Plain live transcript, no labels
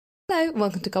Hello, and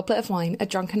welcome to Goblet of Wine, a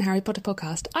drunken Harry Potter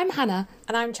podcast. I'm Hannah.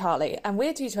 And I'm Charlie, and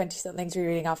we're two 20-somethings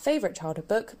rereading our favourite childhood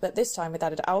book, but this time with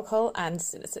added alcohol and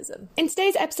cynicism. In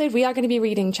today's episode, we are going to be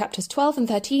reading chapters 12 and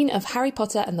 13 of Harry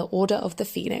Potter and the Order of the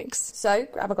Phoenix. So,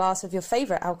 grab a glass of your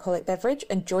favourite alcoholic beverage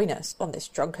and join us on this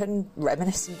drunken,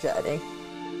 reminiscent journey.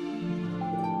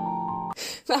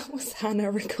 That was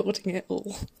Hannah recording it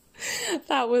all.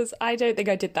 I don't think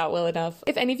I did that well enough.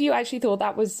 If any of you actually thought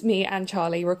that was me and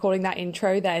Charlie recording that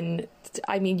intro, then,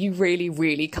 I mean, you really,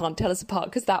 really can't tell us apart,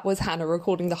 because that was Hannah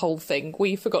recording the whole thing.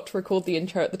 We forgot to record the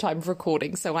intro at the time of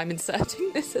recording, so I'm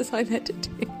inserting this as I'm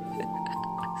editing.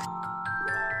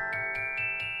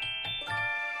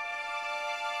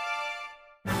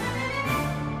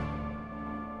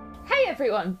 Hey,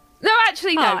 everyone. No,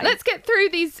 actually, no. Hi. Let's get through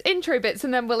these intro bits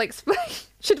and then we'll explain.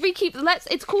 Should we keep...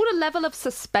 It's called a level of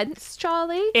suspense,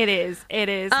 Charlie. It is.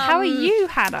 How are you,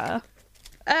 Hannah?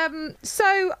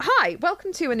 So, hi.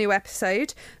 Welcome to a new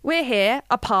episode. We're here,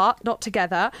 apart, not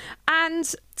together.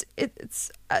 And it's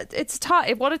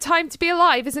time. What a time to be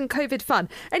alive. Isn't COVID fun?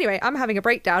 Anyway, I'm having a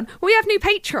breakdown. We have new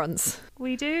patrons.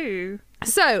 We do.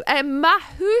 So, a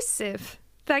massive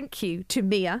thank you to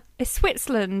Mia. A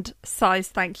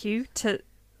Switzerland-sized thank you to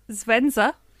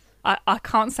Svenza. I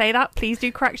can't say that. Please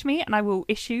do correct me, and I will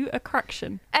issue a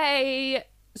correction. A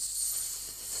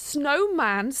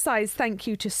snowman-sized thank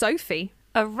you to Sophie.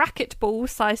 A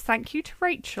racquetball-sized thank you to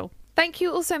Rachel. Thank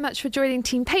you all so much for joining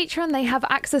Team Patreon. They have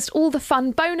access to all the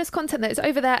fun bonus content that is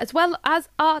over there, as well as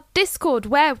our Discord,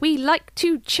 where we like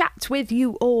to chat with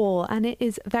you all, and it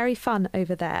is very fun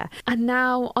over there. And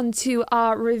now onto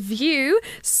our review.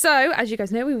 So, as you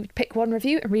guys know, we pick one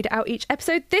review and read it out each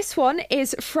episode. This one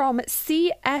is from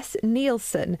C.S.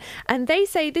 Nielsen, and they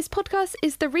say, this podcast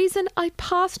is the reason I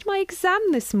passed my exam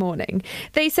this morning.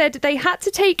 They said they had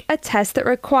to take a test that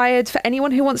required for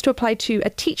anyone who wants to apply to a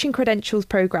teaching credentials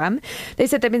program. They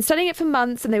said they've been studying it for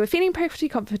months and they were feeling pretty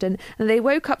confident, and they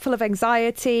woke up full of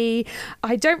anxiety.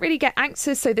 I don't really get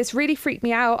anxious, so this really freaked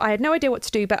me out. I had no idea what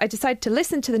to do, but I decided to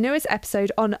listen to the newest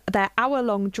episode on their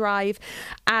hour-long drive,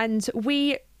 and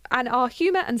our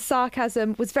humour and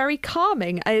sarcasm was very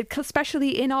calming,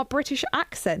 especially in our British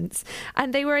accents.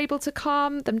 And they were able to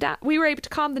calm them down. We were able to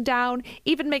calm them down,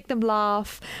 even make them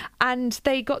laugh. And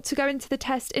they got to go into the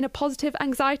test in a positive,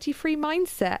 anxiety-free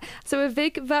mindset. So a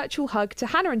big virtual hug to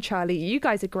Hannah and Charlie. You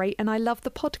guys are great, and I love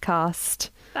the podcast.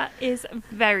 That is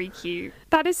very cute.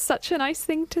 That is such a nice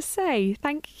thing to say.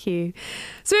 Thank you.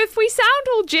 So if we sound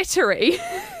all jittery,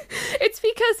 it's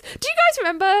because, do you guys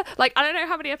remember, like, I don't know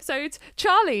how many episodes,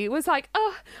 Charlie was like,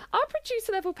 oh, our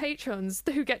producer level patrons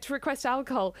who get to request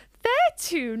alcohol, they're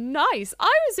too nice.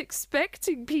 I was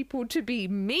expecting people to be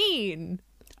mean.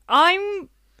 I'm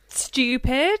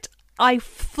stupid. I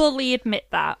fully admit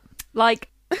that. Like,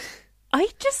 I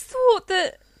just thought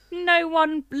that no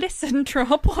one listened to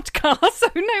our podcast, so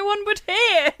no one would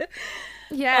hear.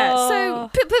 Yeah,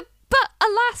 so, but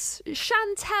alas,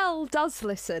 Chantel does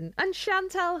listen, and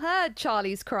Chantel heard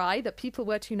Charlie's cry that people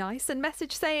were too nice and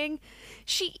message saying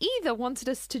she either wanted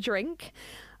us to drink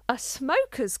a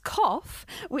smoker's cough,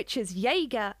 which is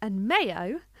Jaeger and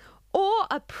mayo, or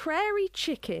a prairie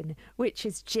chicken, which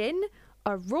is gin,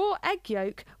 a raw egg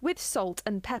yolk with salt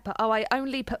and pepper. Oh, I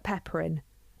only put pepper in.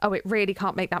 Oh, it really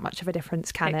can't make that much of a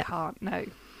difference, can it? It can't, no.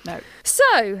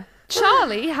 So,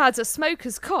 Charlie has a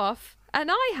smoker's cough,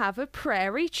 and I have a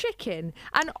prairie chicken.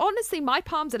 And honestly, my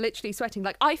palms are literally sweating.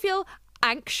 Like, I feel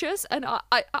anxious, and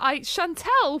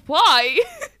Chantel, why?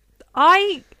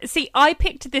 I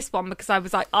picked this one because I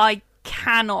was like, I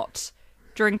cannot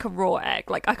drink a raw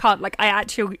egg. Like, I can't, like, I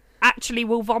actually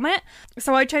will vomit.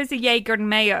 So I chose the Jaeger and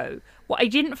mayo. What I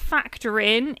didn't factor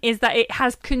in is that it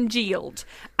has congealed.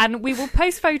 And we will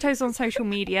post photos on social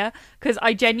media because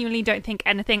I genuinely don't think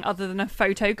anything other than a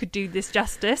photo could do this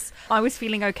justice. I was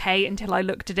feeling okay until I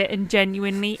looked at it, and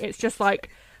genuinely it's just like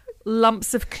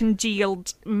lumps of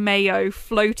congealed mayo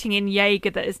floating in Jaeger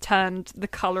that has turned the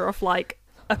colour of like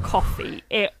a coffee.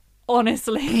 It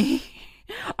honestly...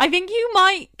 I think you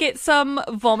might get some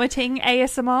vomiting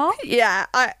ASMR. Yeah,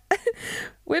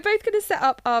 we're both going to set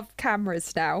up our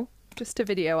cameras now just to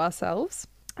video ourselves.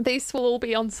 These will all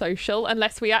be on social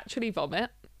unless we actually vomit.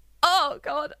 Oh,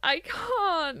 God, I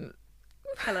can't.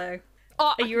 Hello.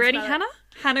 Oh, are you ready, Hannah?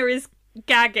 Hannah is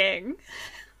gagging.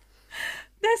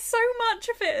 There's so much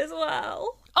of it as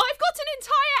well. Oh, I've got an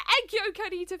entire egg yolk I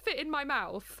need to fit in my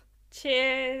mouth.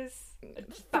 Cheers.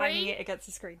 Banging it against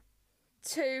the screen.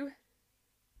 2,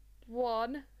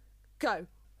 1, go.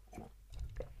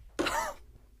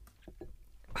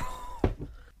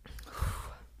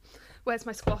 Where's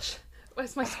my squash?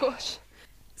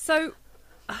 So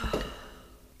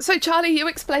So, Charlie, you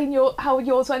explain how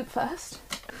yours went first.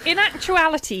 In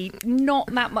actuality,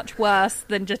 not that much worse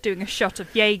than just doing a shot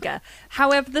of Jaeger.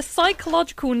 However, the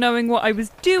psychological knowing what I was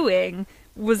doing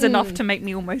was enough to make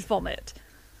me almost vomit.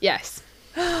 Yes.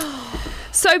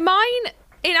 So mine,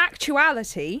 in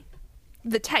actuality,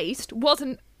 the taste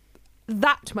wasn't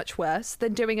that much worse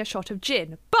than doing a shot of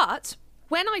gin. But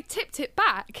when I tipped it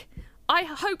back, I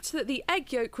hoped that the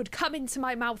egg yolk would come into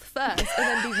my mouth first and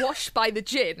then be washed by the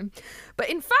gin. But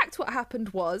in fact, what happened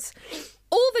was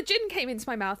all the gin came into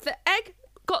my mouth. The egg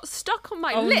got stuck on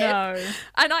my lip. No.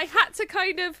 And I had to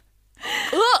kind of...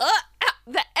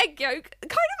 the egg yolk,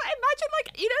 kind of imagine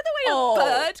like, you know the way a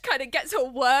bird kind of gets a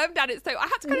worm down its throat? I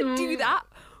had to kind of do that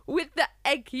with the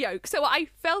egg yolk. So I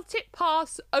felt it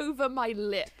pass over my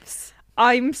lips.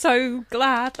 I'm so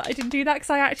glad that I didn't do that because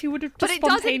I actually would have just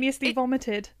spontaneously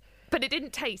vomited. But it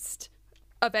didn't taste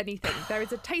of anything. There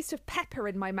is a taste of pepper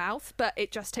in my mouth, but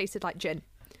it just tasted like gin.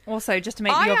 Also, just to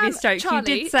make the obvious joke, Charlie,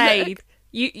 you did say...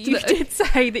 You did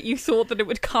say that you thought that it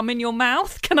would come in your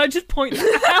mouth. Can I just point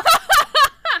that out?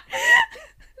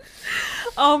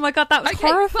 Oh my god, that was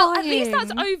horrifying. Well, at least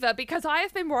that's over because I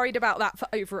have been worried about that for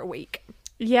over a week.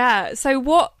 Yeah, so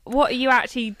what are you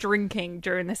actually drinking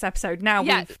during this episode? Now,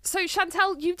 so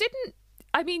Chantel,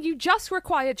 you just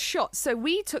required shots, so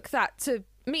we took that to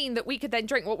mean that we could then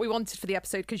drink what we wanted for the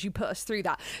episode because you put us through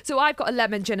that. So I've got a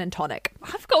lemon gin and tonic.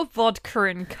 I've got vodka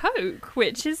and Coke,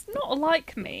 which is not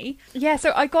like me. Yeah,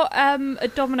 so I got a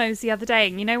Domino's the other day,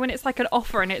 and you know when it's like an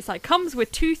offer and it's like comes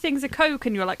with 2 things of Coke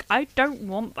and you're like, I don't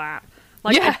want that.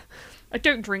 Like, yeah. I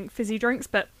don't drink fizzy drinks,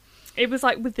 but it was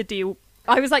like with the deal.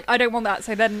 I was like, I don't want that.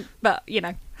 So then, but you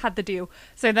know, had the deal.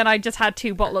 So then I just had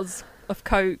 2 bottles of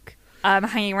Coke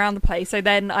hanging around the place. So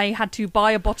then I had to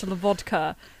buy a bottle of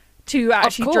vodka to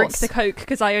actually drink the Coke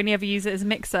because I only ever use it as a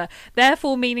mixer.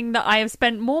 Therefore, meaning that I have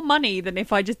spent more money than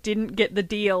if I just didn't get the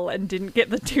deal and didn't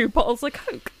get the 2 bottles of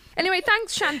Coke. Anyway,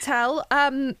 thanks,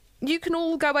 Chantel. You can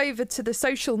all go over to the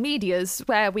social medias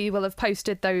where we will have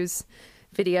posted those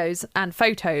videos and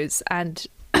photos, and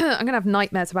I'm going to have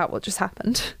nightmares about what just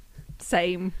happened.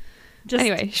 Same.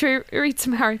 Anyway, should we read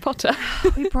some Harry Potter?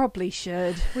 We probably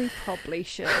should.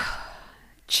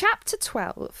 Chapter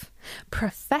 12,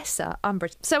 Professor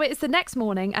Umbridge. So it is the next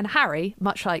morning and Harry,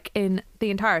 much like in the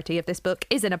entirety of this book,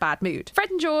 is in a bad mood.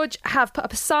 Fred and George have put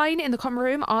up a sign in the common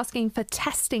room asking for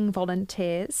testing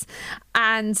volunteers.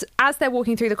 And as they're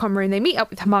walking through the common room, they meet up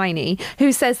with Hermione,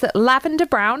 who says that Lavender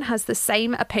Brown has the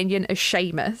same opinion as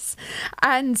Seamus.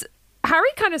 And Harry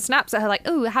kind of snaps at her like,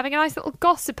 "Oh, having a nice little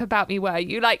gossip about me, were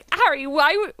you?" Like, Harry,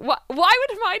 why would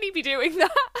Hermione be doing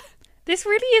that? This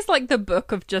really is like the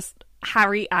book of just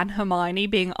Harry and Hermione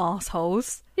being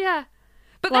arseholes. Yeah.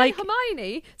 But then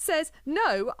Hermione says,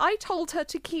 "No, I told her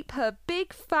to keep her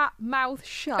big fat mouth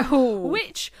shut." Oh.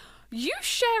 Which, you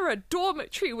share a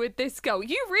dormitory with this girl.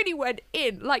 You really went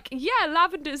in. Like, yeah,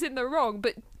 Lavender's in the wrong,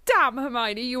 but damn,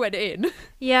 Hermione, you went in.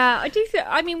 Yeah, I do think,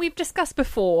 I mean, we've discussed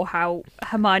before how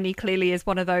Hermione clearly is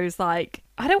one of those, like,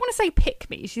 I don't want to say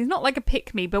pick-me. She's not like a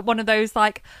pick-me, but one of those,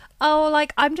 like, oh,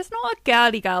 like, I'm just not a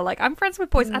girly girl. Like, I'm friends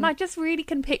with boys. And I just really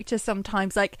can picture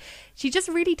sometimes, like, she just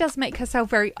really does make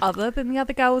herself very other than the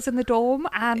other girls in the dorm.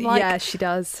 And, like, yeah, she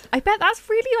does. I bet that's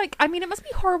really, like, I mean, it must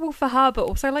be horrible for her, but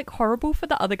also, like, horrible for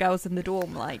the other girls in the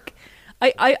dorm. Like,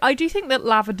 I do think that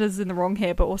Lavender's in the wrong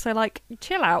here, but also, like,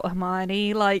 chill out,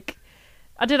 Hermione. Like,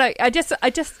 I don't know. I just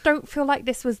don't feel like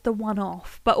this was the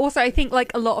one-off. But also, I think,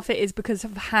 like, a lot of it is because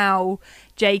of how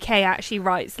J.K. actually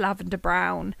writes Lavender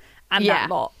Brown and that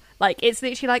lot. Like, it's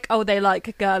literally like, oh, they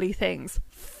like girly things.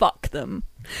 Fuck them.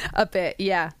 A bit,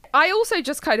 yeah. I also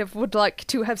just kind of would like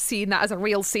to have seen that as a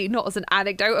real scene, not as an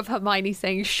anecdote of Hermione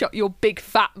saying, "Shut your big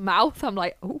fat mouth." I'm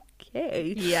like,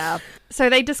 okay. Yeah. So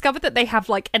they discovered that they have,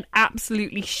 like, an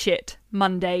absolutely shit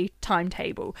Monday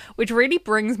timetable, which really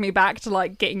brings me back to,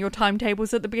 like, getting your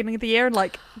timetables at the beginning of the year and,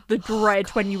 like, the dread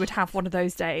when you would have one of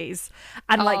those days.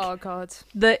 And, like,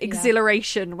 the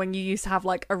exhilaration when you used to have,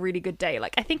 like, a really good day.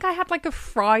 Like, I think I had, like, a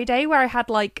Friday where I had,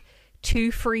 like,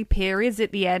 2 free periods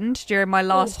at the end during my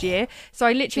last year. So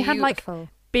I literally had, like,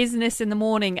 business in the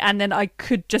morning and then I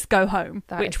could just go home,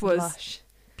 which was lush.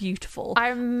 Beautiful. I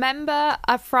remember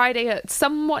a Friday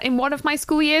somewhat in one of my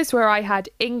school years where I had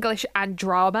English and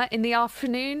drama in the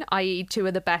afternoon, i.e. 2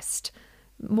 of the best,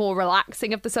 more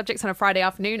relaxing of the subjects on a Friday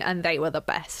afternoon, and they were the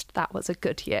best. That was a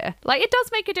good year. Like, it does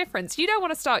make a difference. You don't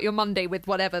want to start your Monday with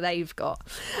whatever they've got.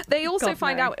 They also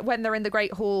find out when they're in the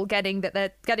Great Hall getting their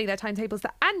timetables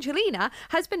that Angelina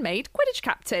has been made Quidditch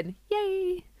captain.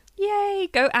 Yay. Yay,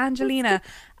 go Angelina.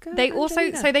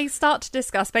 So they start to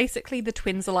discuss, basically the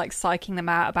twins are like psyching them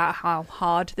out about how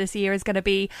hard this year is going to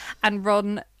be, and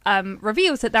Ron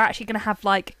reveals that they're actually going to have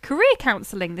like career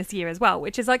counselling this year as well,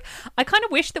 which is like, I kind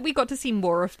of wish that we got to see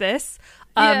more of this,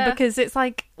 because it's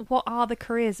like, what are the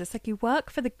careers? It's like you work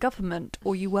for the government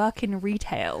or you work in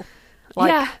retail,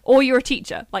 like, or you're a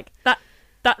teacher, like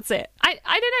that's it. I don't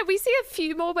know. We see a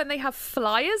few more when they have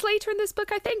flyers later in this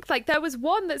book, I think. Like, there was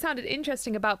one that sounded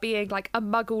interesting about being, like, a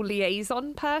Muggle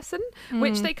liaison person,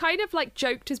 which they kind of, like,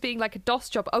 joked as being, like, a DOS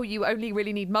job. Oh, you only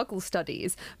really need Muggle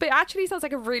studies. But it actually sounds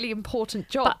like a really important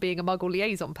job, being a Muggle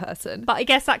liaison person. But I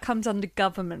guess that comes under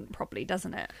government, probably,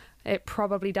 doesn't it? It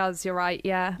probably does. You're right.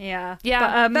 Yeah. Yeah.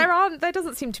 Yeah. But, there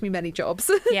doesn't seem to be many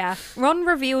jobs. Yeah. Ron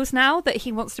reveals now that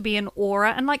he wants to be an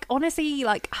Aura. And, like, honestly,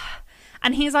 like...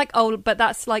 And he's like, oh, but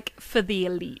that's, like, for the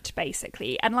elite,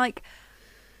 basically. And, like,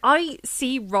 I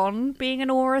see Ron being an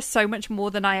Aura so much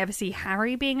more than I ever see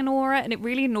Harry being an Aura. And it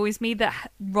really annoys me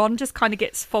that Ron just kind of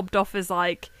gets fobbed off as,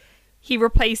 like, he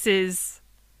replaces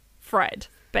Fred,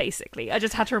 basically. I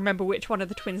just had to remember which one of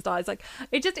the twins dies. Like,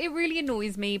 it really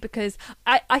annoys me because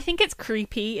I think it's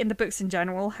creepy in the books in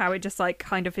general, how it just, like,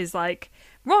 kind of is, like,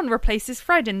 Ron replaces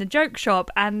Fred in the joke shop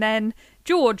and then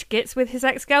George gets with his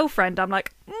ex-girlfriend. I'm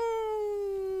like,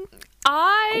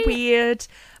 weird.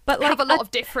 But like, have a lot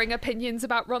of differing opinions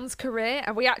about Ron's career,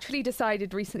 and we actually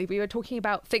decided recently, we were talking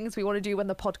about things we want to do when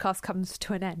the podcast comes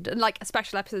to an end, and like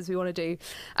special episodes we want to do,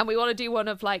 and we want to do one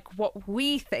of like what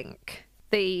we think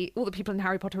all the people in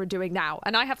Harry Potter are doing now,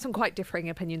 and I have some quite differing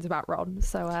opinions about Ron,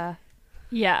 so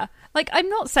yeah, like, I'm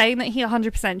not saying that he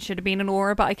 100% should have been an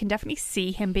Aura, but I can definitely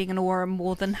see him being an Aura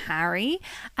more than Harry.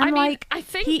 And I mean, I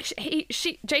think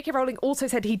J.K. Rowling also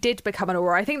said he did become an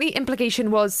Aura. I think the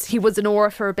implication was he was an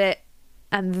Aura for a bit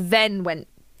and then went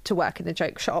to work in the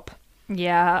joke shop.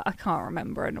 Yeah, I can't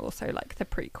remember. And also, like, the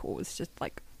prequel was just,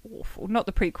 like, awful. Not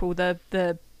the prequel,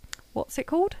 the what's it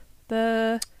called?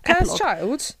 The Cursed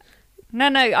Child? No,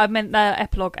 I meant the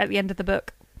epilogue at the end of the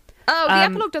book. Oh, the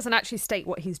epilogue doesn't actually state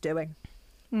what he's doing.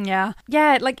 Yeah,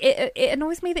 like, it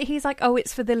annoys me that he's like, oh,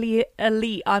 it's for the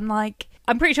elite. I'm like,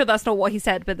 I'm pretty sure that's not what he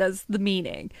said, but that's the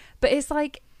meaning. But it's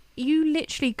like, you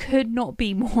literally could not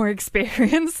be more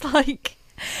experienced. Like,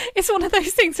 it's one of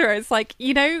those things where it's like,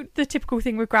 you know, the typical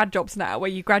thing with grad jobs now, where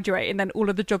you graduate and then all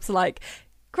of the jobs are like,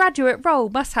 graduate role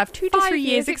must have 2 to 3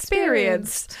 years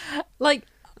experience. Like,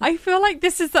 I feel like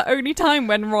this is the only time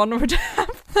when Ron would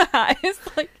have that. It's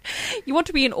like, you want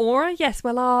to be an Aura? Yes,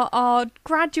 well, our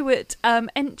graduate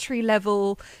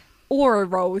entry-level Aura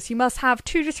roles, you must have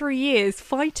 2 to 3 years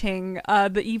fighting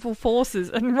the evil forces.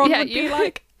 And Ron would be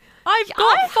like, I've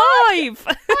got 5!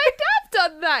 I have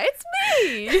done that. It's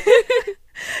me!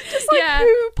 Just like,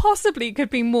 who possibly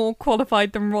could be more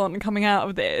qualified than Ron coming out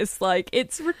of this? Like,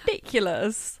 it's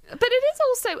ridiculous. But it is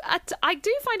also, I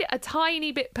do find it a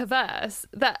tiny bit perverse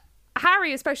that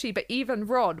Harry especially, but even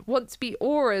Ron, want to be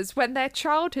Auras when their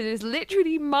childhood is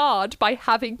literally marred by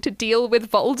having to deal with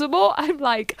Voldemort. I'm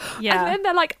like, and then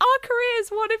they're like, our careers,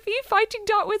 one of you fighting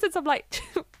dark wizards. I'm like...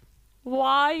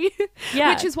 Why? Yeah.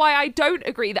 Which is why I don't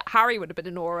agree that Harry would have been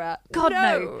an Aura. God,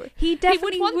 no. He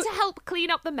definitely would want to help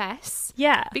clean up the mess.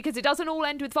 Yeah. Because it doesn't all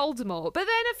end with Voldemort. But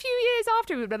then a few years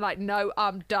after, he would have been like, no,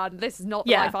 I'm done. This is not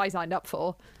the life I signed up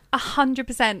for.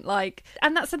 100%. Like,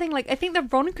 and that's the thing. Like, I think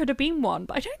that Ron could have been one,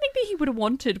 but I don't think that he would have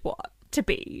wanted one to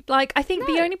be. Like, I think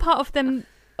the only part of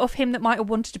him that might have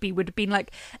wanted to be would have been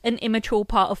like an immature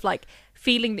part of like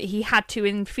feeling that he had to,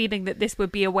 and feeling that this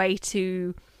would be a way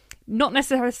to not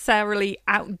necessarily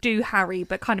outdo Harry,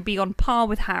 but kind of be on par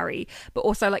with Harry, but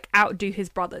also like outdo his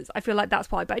brothers. I feel like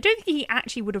that's why. But I don't think he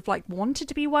actually would have like wanted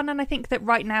to be one. And I think that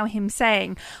right now him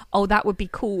saying, oh, that would be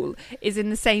cool, is in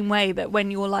the same way that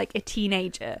when you're like a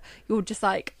teenager, you're just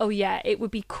like, oh yeah, it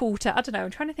would be cool to, I don't know,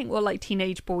 I'm trying to think what like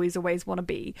teenage boys always want to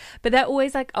be. But they're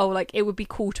always like, oh, like it would be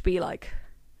cool to be like,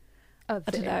 I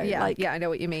don't know. Yeah, like, I know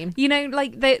what you mean. You know,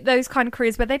 like those kind of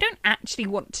careers where they don't actually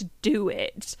want to do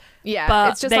it. Yeah,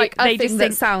 but it's just like a thing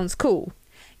that sounds cool.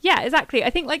 Yeah, exactly. I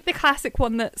think like the classic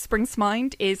one that springs to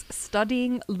mind is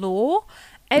studying law.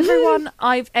 Everyone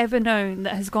I've ever known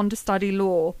that has gone to study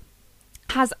law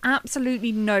has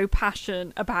absolutely no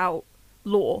passion about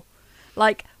law.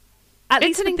 Like, at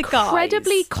least it's an with the guys.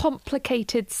 incredibly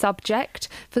complicated subject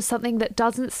for something that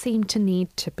doesn't seem to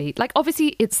need to be. Like,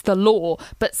 obviously, it's the law,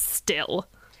 but still.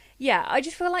 Yeah, I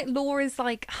just feel like law is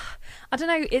like, I don't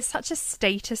know, it's such a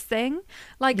status thing.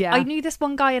 Like, I knew this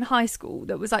one guy in high school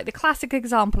that was like the classic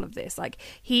example of this. Like,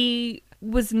 he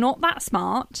was not that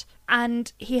smart,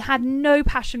 and he had no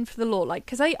passion for the law. Like,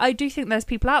 because I do think there's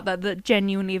people out there that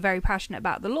genuinely are very passionate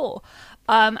about the law,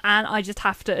 and I just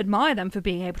have to admire them for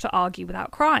being able to argue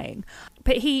without crying.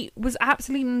 But he was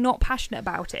absolutely not passionate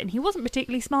about it, and he wasn't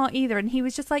particularly smart either, and he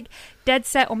was just like dead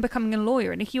set on becoming a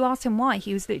lawyer. And if you asked him why,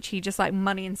 he was literally just like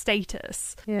money and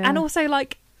status. And also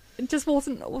like it just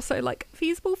wasn't also like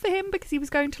feasible for him, because he was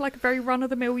going to like a very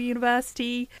run-of-the-mill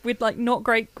university with like not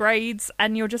great grades,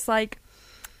 and you're just like,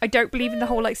 I don't believe in the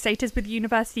whole like status with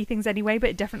university things anyway,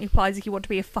 but it definitely applies if you want to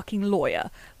be a fucking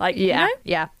lawyer. Like, yeah, you know?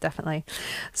 yeah, definitely.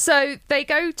 So they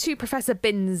go to Professor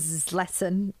Binns'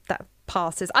 lesson that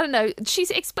passes. I don't know.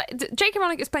 J.K.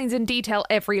 Rowling explains in detail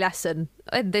every lesson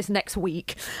in this next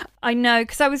week. I know,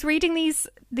 because I was reading these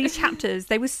chapters.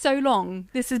 They were so long.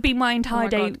 This has been my entire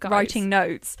day writing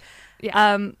notes.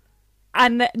 Yeah.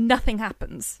 And nothing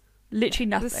happens. Literally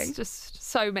nothing. There's just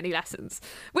so many lessons,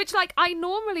 which like I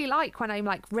normally like when I'm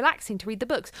like relaxing to read the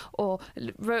books or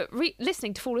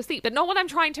listening to fall asleep, but not when I'm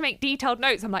trying to make detailed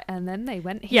notes. I'm like, and then they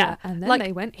went here, and then like,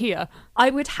 they went here. I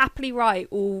would happily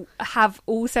have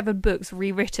all 7 books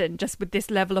rewritten just with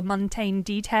this level of mundane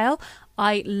detail.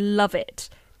 I love it,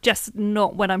 just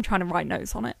not when I'm trying to write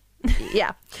notes on it.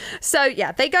 Yeah. So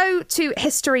yeah, they go to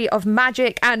history of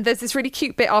magic, and there's this really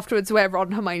cute bit afterwards where Ron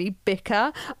and Hermione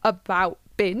bicker about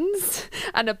Binns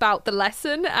and about the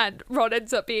lesson, and Ron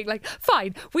ends up being like,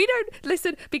 fine, we don't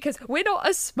listen because we're not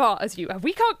as smart as you and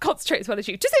we can't concentrate as well as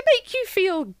you. Does it make you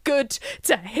feel good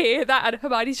to hear that? And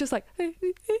Hermione's just like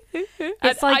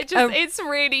it's like it's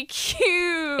really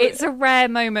cute. It's a rare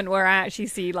moment where I actually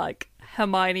see like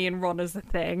Hermione and Ron as a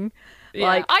thing. Yeah.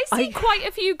 Like, I see quite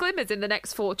a few glimmers in the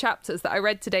next 4 chapters that I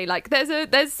read today. Like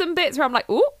there's some bits where I'm like,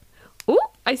 oh,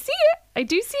 I see it. I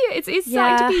do see it. It's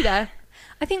starting to be there.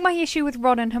 I think my issue with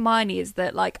Ron and Hermione is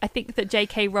that, like, I think that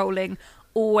J.K. Rowling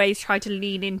always tried to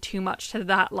lean in too much to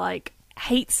that, like,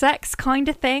 hate sex kind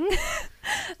of thing.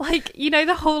 Like, you know,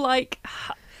 the whole, like,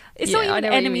 it's not even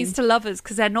enemies to lovers,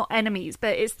 because they're not enemies,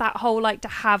 but it's that whole, like, to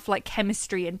have, like,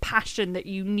 chemistry and passion that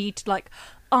you need to, like,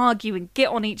 argue and get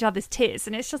on each other's tits.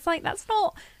 And it's just like, that's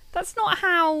not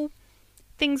how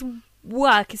things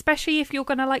work, especially if you're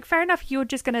gonna, like, fair enough, you're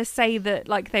just gonna say that,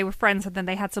 like, they were friends and then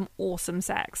they had some awesome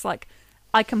sex. Like,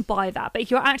 I can buy that. But if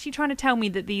you're actually trying to tell me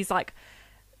that these like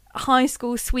high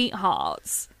school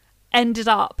sweethearts ended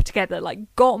up together,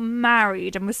 like got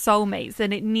married and were soulmates,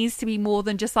 then it needs to be more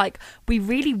than just like we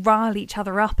really rile each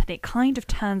other up and it kind of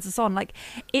turns us on. Like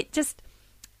it just,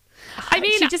 I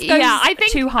mean, she just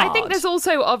goes too hard. I think there's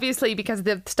also, obviously, because of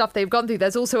the stuff they've gone through,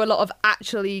 there's also a lot of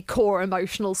actually core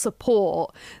emotional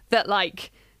support that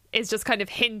like is just kind of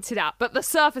hinted at, but the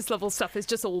surface level stuff is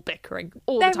just all bickering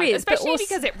all the time, especially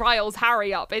because it riles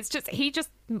Harry up. It's just, he just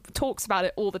talks about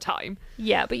it all the time.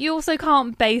 Yeah, but you also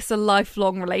can't base a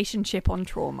lifelong relationship on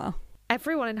trauma.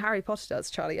 Everyone in Harry Potter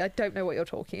does, Charlie. I don't know what you're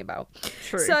talking about.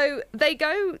 True. So they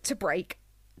go to break.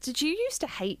 Did you used to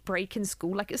hate break in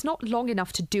school? Like, it's not long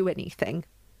enough to do anything.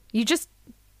 You just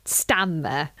stand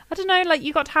there. I don't know, like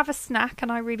you got to have a snack,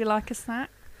 and I really like a snack.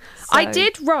 So. I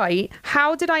did write,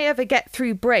 how did I ever get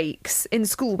through breaks in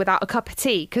school without a cup of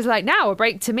tea? Because like now a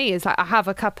break to me is like I have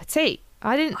a cup of tea.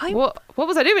 What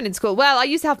was I doing in school? Well, I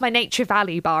used to have my Nature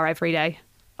Valley bar every day.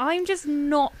 I'm just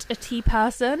not a tea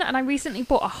person, and I recently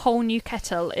bought a whole new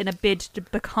kettle in a bid to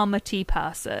become a tea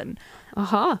person.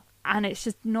 And it's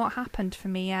just not happened for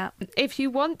me yet. If you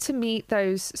want to meet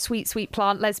those sweet, sweet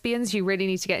plant lesbians, you really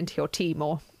need to get into your tea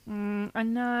more. I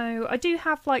know. I do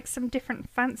have like some different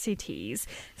fancy teas,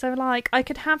 so like I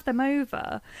could have them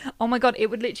over. Oh my god, it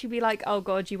would literally be like, oh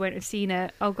god, you won't have seen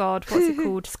it. Oh god, what's it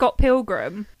called? Scott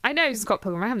Pilgrim. I know Scott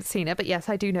Pilgrim. I haven't seen it, but yes,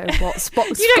 I do know what Scott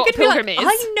Pilgrim is.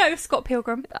 I know Scott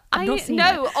Pilgrim. I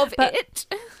know of it.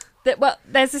 Well,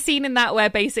 there's a scene in that where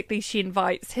basically she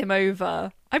invites him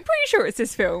over. I'm pretty sure it's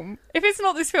this film. If it's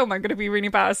not this film, I'm going to be really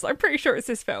embarrassed. I'm pretty sure it's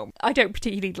this film. I don't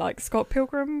particularly like Scott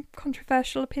Pilgrim,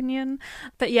 controversial opinion.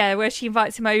 But yeah, where she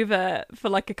invites him over for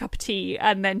like a cup of tea,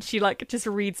 and then she like just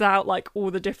reads out like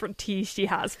all the different teas she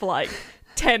has for like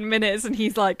 10 minutes, and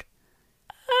he's like,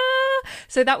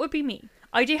 So that would be me.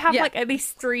 I do have like at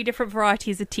least 3 different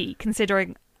varieties of tea,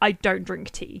 considering I don't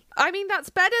drink tea. I mean, that's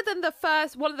better than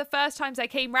one of the first times I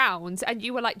came round and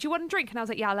you were like, do you want a drink? And I was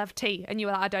like, yeah, I'll have tea. And you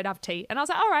were like, I don't have tea. And I was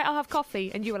like, all right, I'll have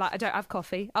coffee. And you were like, I don't have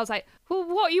coffee. I was like, well,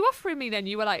 what are you offering me then?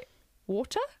 You were like,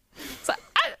 water? It's like,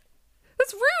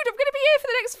 that's rude. I'm going to be here for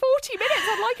the next 40 minutes.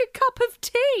 I'd like a cup of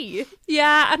tea.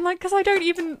 Yeah, and like, because I don't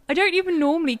even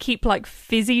normally keep like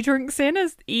fizzy drinks in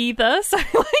as either. So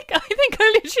like, I think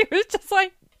I literally was just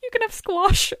like, you can have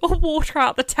squash or water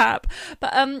out the tap.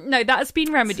 But no, that has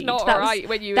been remedied. It's not alright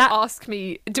when you ask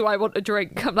me, do I want a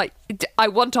drink? I'm like, I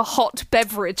want a hot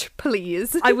beverage,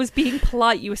 please. I was being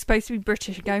polite. You were supposed to be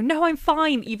British and go, no, I'm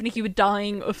fine, even if you were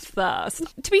dying of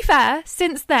thirst. To be fair,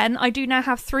 since then, I do now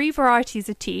have 3 varieties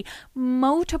of tea,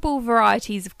 multiple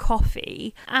varieties of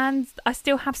coffee, and I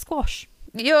still have squash.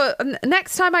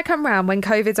 Next time I come round when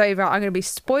COVID's over, I'm going to be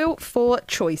spoilt for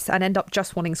choice and end up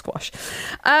just wanting squash.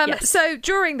 Yes. So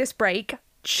during this break,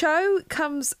 Cho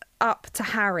comes up to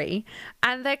Harry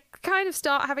and they kind of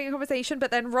start having a conversation,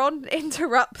 but then Ron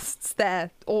interrupts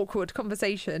their awkward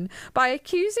conversation by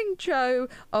accusing Cho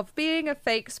of being a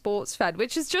fake sports fan,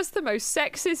 which is just the most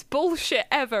sexist bullshit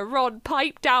ever. Ron,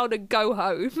 pipe down and go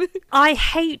home. I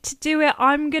hate to do it.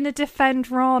 I'm going to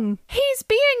defend Ron. He's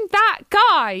being that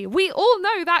guy. We all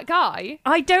know that guy.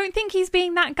 I don't think he's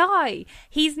being that guy.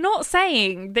 He's not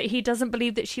saying that he doesn't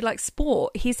believe that she likes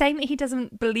sport. He's saying that he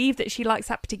doesn't believe that she likes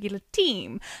that particular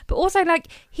team. But also, like,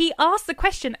 he asked the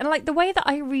question, and like the way that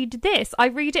I read this, I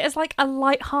read it as like a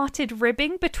light-hearted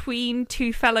ribbing between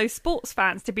 2 fellow sports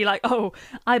fans to be like, oh,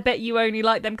 I bet you only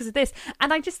like them because of this.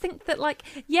 And I just think that, like,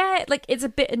 yeah, like, it's a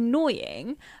bit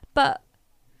annoying, but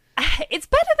it's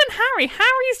better than Harry.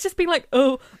 Harry's just being like,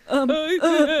 to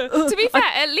be fair,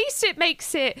 at least it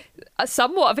makes it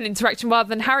somewhat of an interaction rather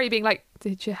than Harry being like,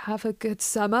 did you have a good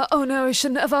summer? Oh no, I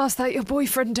shouldn't have asked that. Your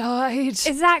boyfriend died.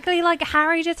 Exactly. Like,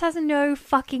 Harry just has no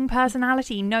fucking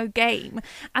personality, no game.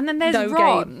 And then there's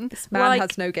Ron. Game. This man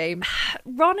has no game.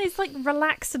 Ron is like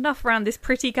relaxed enough around this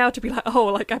pretty girl to be like, oh,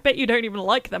 like, I bet you don't even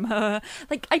like them.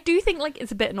 Like, I do think like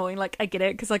it's a bit annoying. Like, I get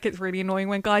it because like it's really annoying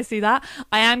when guys do that.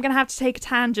 I am gonna have to take a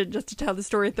tangent just to tell the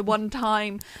story of the one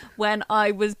time when I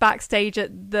was backstage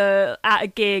at a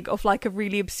gig of like a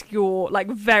really obscure, like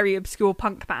very obscure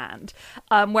punk band.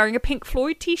 Wearing a Pink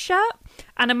Floyd t-shirt,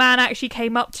 and a man actually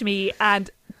came up to me and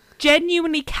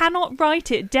genuinely cannot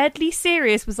write it, deadly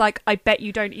serious, was like, I bet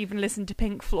you don't even listen to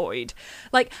Pink Floyd.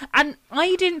 Like, and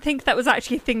I didn't think that was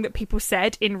actually a thing that people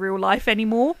said in real life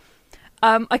anymore.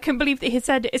 I couldn't believe that he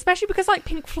said it, especially because like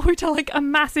Pink Floyd are like a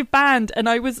massive band and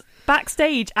I was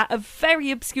backstage at a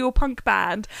very obscure punk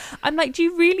band. I'm like, do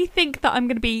you really think that I'm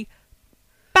going to be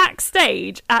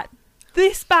backstage at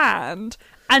this band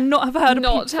and not have heard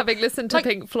of having listened to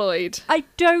Pink Floyd? I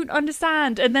don't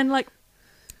understand. And then like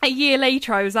a year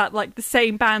later I was at like the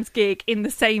same band's gig in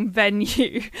the same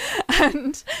venue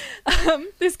and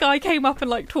this guy came up and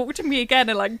like talked to me again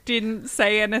and like didn't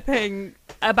say anything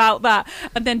about that.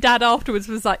 And then Dad afterwards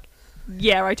was like,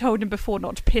 yeah, I told him before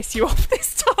not to piss you off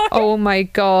this time. Oh my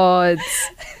god.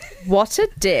 What a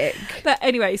dick. But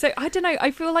anyway, so I don't know, I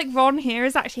feel like Ron here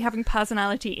is actually having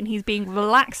personality and he's being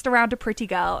relaxed around a pretty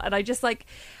girl, and I just like,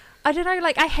 I don't know,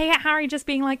 like I hate Harry just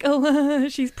being like, oh,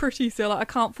 she's pretty, so like I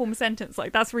can't form a sentence.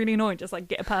 Like that's really annoying, just like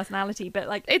get a personality. But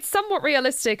like it's somewhat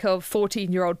realistic of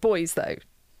 14-year-old boys though.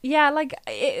 Yeah, like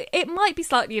it might be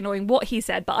slightly annoying what he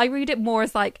said, but I read it more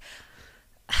as like,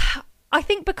 I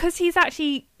think because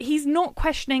he's not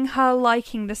questioning her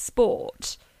liking the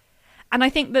sport. And I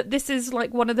think that this is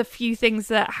like one of the few things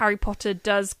that Harry Potter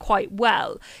does quite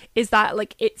well, is that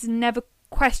like it's never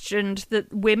questioned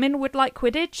that women would like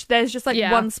Quidditch. There's just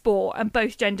like one sport and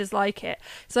both genders like it.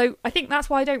 So I think that's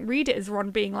why I don't read it as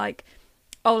Ron being like,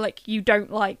 oh, like you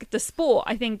don't like the sport.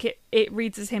 I think it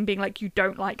reads as him being like, you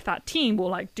don't like that team, or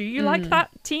like, do you like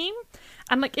that team?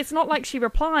 And like it's not like she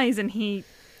replies and he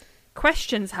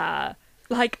questions her.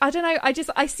 Like, I don't know,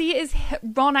 I see it as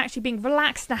Ron actually being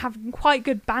relaxed and having quite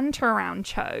good banter around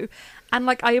Cho. And,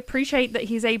 like, I appreciate that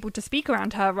he's able to speak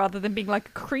around her rather than being, like,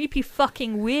 a creepy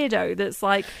fucking weirdo that's,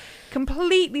 like,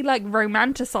 completely, like,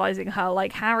 romanticising her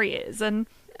like Harry is. And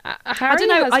Harry I don't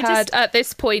know, has had, at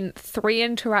this point, 3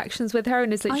 interactions with her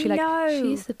and is literally like,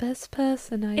 she's the best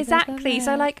person I've exactly. ever met.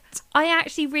 So, like, I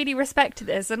actually really respect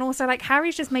this. And also, like,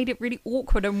 Harry's just made it really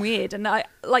awkward and weird. And I,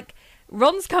 like,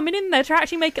 Ron's coming in there to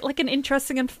actually make it like an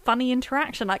interesting and funny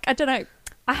interaction. Like, I don't know.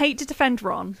 I hate to defend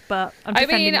Ron, but I'm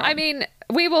defending Ron. I mean,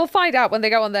 we will find out when they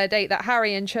go on their date that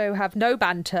Harry and Cho have no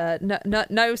banter,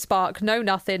 no spark, no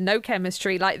nothing, no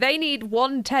chemistry. Like, they need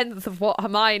 1/10 of what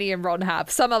Hermione and Ron have.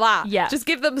 Some of that. Yeah. Just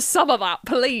give them some of that,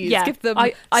 please. Yeah. Give them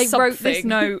I wrote this something.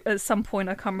 note at some point,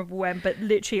 I can't remember when, but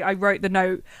literally I wrote the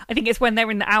note. I think it's when they're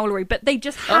in the owlery, but they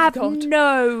just have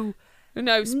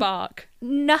no spark.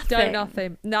 Nothing.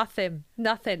 Nothing.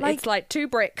 Like, it's like 2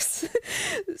 bricks.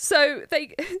 So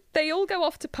they all go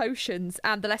off to potions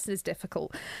and the lesson is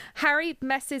difficult. Harry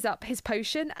messes up his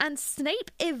potion and Snape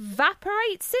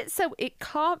evaporates it so it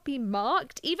can't be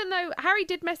marked, even though Harry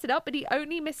did mess it up, but he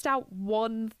only missed out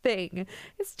one thing.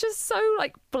 It's just so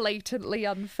like blatantly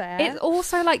unfair. It's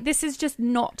also like, this is just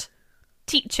not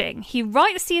teaching. He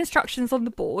writes the instructions on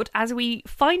the board. As we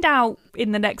find out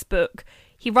in the next book,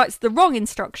 he writes the wrong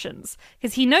instructions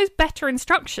because he knows better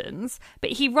instructions,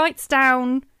 but he writes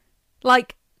down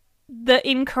like the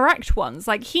incorrect ones.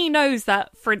 Like he knows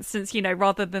that, for instance, you know,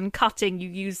 rather than cutting, you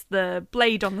use the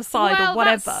blade on the side or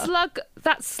whatever.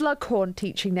 That's Slughorn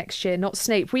teaching next year, not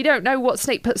Snape. We don't know what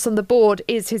Snape puts on the board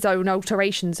is his own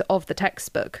alterations of the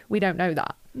textbook. We don't know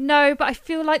that. No, but I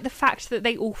feel like the fact that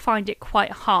they all find it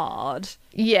quite hard.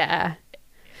 Yeah.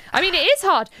 I mean, it is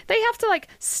hard. They have to, like,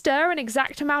 stir an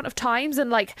exact amount of times and,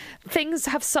 like, things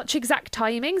have such exact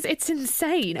timings. It's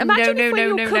insane. Imagine if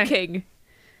when you're cooking.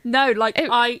 No, like,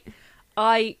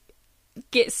 I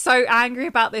get so angry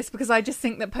about this because I just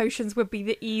think that potions would be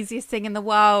the easiest thing in the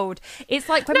world. It's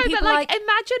like when people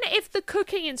imagine if the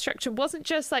cooking instruction wasn't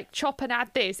just like chop and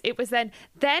add this, it was then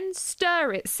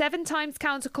stir it 7 times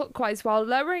counterclockwise while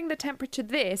lowering the temperature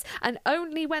this, and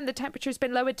only when the temperature has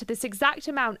been lowered to this exact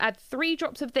amount, add 3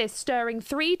 drops of this, stirring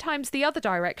 3 times the other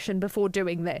direction before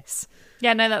doing this.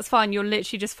 Yeah, no, that's fine. You're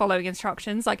literally just following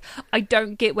instructions. Like, I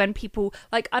don't get when people,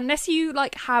 like, unless you,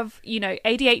 like, have, you know,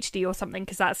 ADHD or something,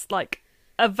 because that's, like,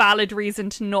 a valid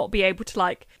reason to not be able to,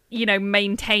 like, you know,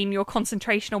 maintain your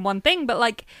concentration on one thing. But,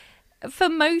 like, for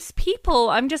most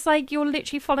people, I'm just like, you're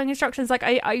literally following instructions. Like,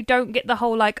 I don't get the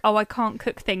whole, like, oh, I can't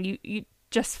cook thing. You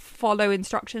just follow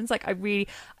instructions. Like, I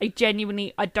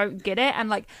genuinely don't get it. And,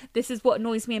 like, this is what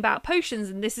annoys me about potions,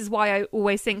 and this is why I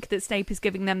always think that Snape is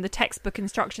giving them the textbook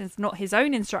instructions, not his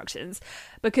own instructions,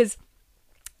 because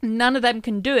none of them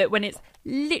can do it when it's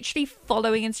literally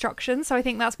following instructions. So I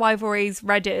think that's why I've always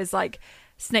read it as, like,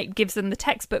 Snape gives them the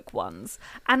textbook ones.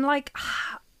 And, like,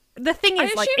 the thing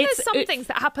is, I assume there's some things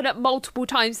that happen at multiple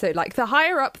times, though. Like, the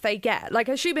higher up they get, like,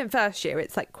 I assume in first year,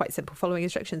 it's, like, quite simple following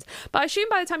instructions. But I assume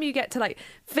by the time you get to, like,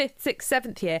 5th, 6th,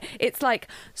 7th year, it's, like,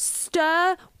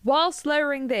 stir whilst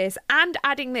lowering this and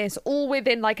adding this all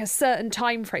within, like, a certain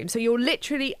time frame. So you're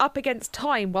literally up against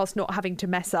time whilst not having to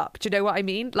mess up. Do you know what I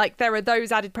mean? Like, there are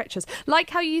those added pressures. Like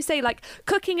how you say, like,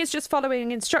 cooking is just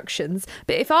following instructions.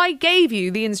 But if I gave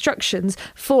you the instructions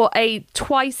for a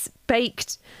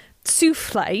twice-baked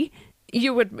souffle,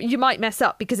 you might mess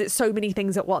up because it's so many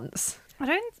things at once. All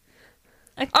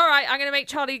right, I'm gonna make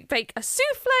Charlie bake a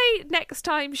souffle next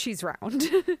time she's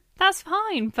round. That's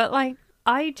fine, but, like,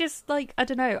 I just, like, I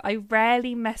don't know, I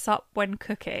rarely mess up when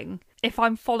cooking if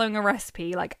I'm following a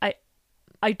recipe. Like,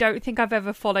 I don't think I've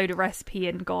ever followed a recipe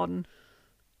and gone,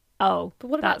 oh, but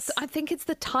what about, I think it's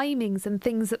the timings and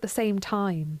things at the same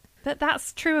time. But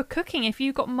that's true of cooking. If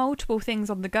you've got multiple things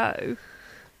on the go,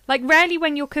 like, rarely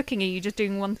when you're cooking are you just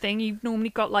doing one thing. You've normally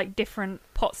got, like, different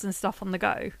pots and stuff on the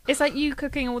go. It's like you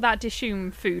cooking all that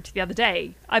Dishoom food the other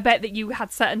day. I bet that you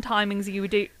had certain timings you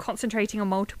were concentrating on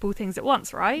multiple things at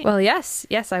once, right? Well, yes,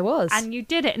 I was. And you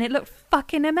did it, and it looked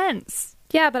fucking immense.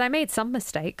 Yeah, but I made some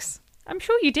mistakes. I'm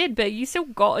sure you did, but you still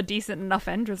got a decent enough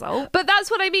end result. But that's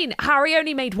what I mean. Harry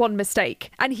only made one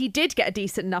mistake, and he did get a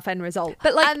decent enough end result.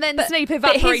 But, like, and then Snape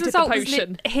evaporated the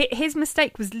potion. His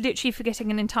mistake was literally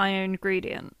forgetting an entire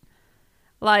ingredient.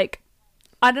 Like,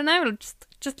 I don't know,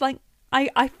 just like,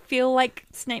 I feel like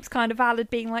Snape's kind of valid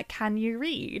being like, can you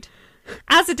read?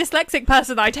 As a dyslexic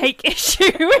person, I take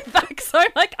issue with that because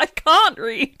I'm like, I can't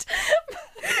read.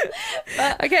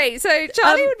 But, okay, so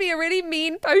Charlie would be a really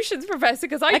mean potions professor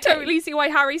because I totally see why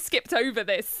Harry skipped over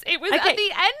this. It was at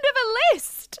the end of a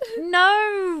list.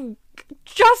 No,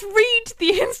 just read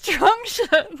the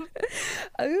instruction.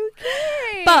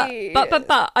 Okay.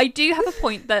 But I do have a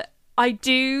point that I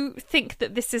do think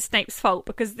that this is Snape's fault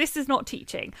because this is not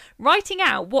teaching. Writing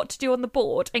out what to do on the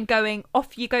board and going,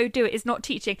 off you go, do it, is not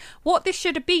teaching. What this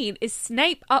should have been is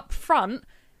Snape up front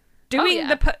doing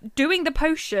the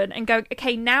potion and going,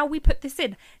 okay, now we put this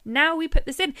in. Now we put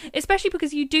this in. Especially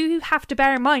because you do have to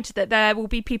bear in mind that there will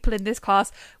be people in this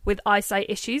class with eyesight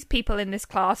issues, people in this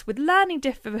class with learning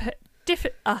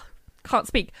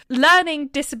learning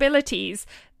disabilities.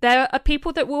 There are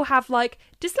people that will have, like,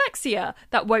 dyslexia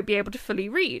that won't be able to fully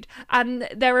read. And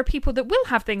there are people that will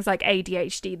have things like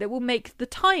ADHD that will make the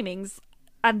timings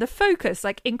and the focus,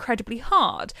 like, incredibly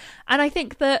hard. And I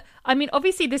think that, I mean,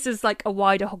 obviously this is, like, a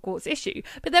wider Hogwarts issue,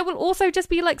 but there will also just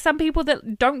be, like, some people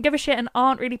that don't give a shit and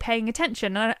aren't really paying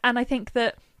attention. And I think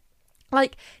that,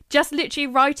 like, just literally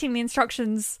writing the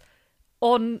instructions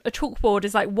on a chalkboard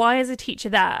is like, why is a teacher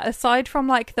there? Aside from,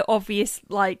 like, the obvious,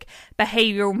 like,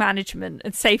 behavioural management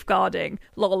and safeguarding,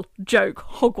 lol, joke,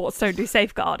 Hogwarts don't do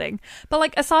safeguarding. But,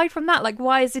 like, aside from that, like,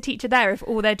 why is the teacher there if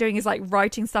all they're doing is, like,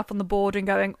 writing stuff on the board and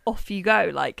going, off you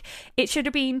go? Like, it should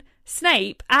have been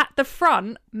Snape at the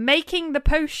front making the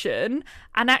potion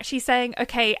and actually saying,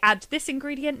 okay, add this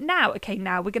ingredient now. Okay,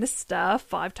 now we're going to stir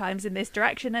 5 times in this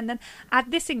direction and then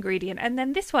add this ingredient and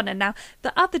then this one and now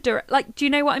the other like, do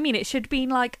you know what I mean? It should be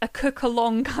like a cook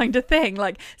along kind of thing.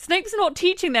 Like, Snape's not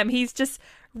teaching them. He's just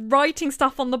writing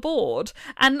stuff on the board.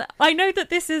 And I know that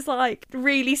this is like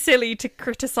really silly to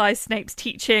criticize Snape's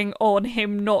teaching on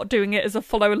him not doing it as a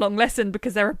follow along lesson,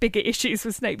 because there are bigger issues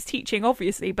with Snape's teaching,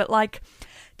 obviously, but like,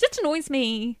 just annoys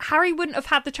me. Harry wouldn't have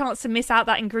had the chance to miss out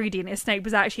that ingredient if Snape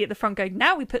was actually at the front going,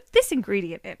 now we put this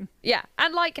ingredient in. Yeah,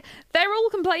 and like, they're all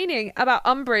complaining about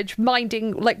Umbridge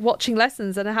minding, like, watching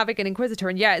lessons and having an Inquisitor,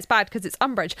 and yeah, it's bad because it's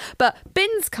Umbridge, but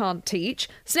Binns can't teach,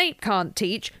 Snape can't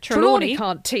teach, Trelawney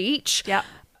can't teach. Yeah.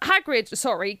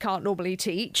 Hagrid, can't normally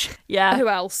teach. Yeah. Who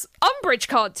else? Umbridge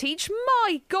can't teach.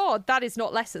 My God, that is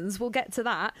not lessons. We'll get to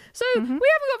that. So we haven't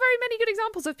got very many good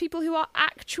examples of people who are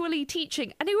actually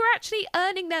teaching and who are actually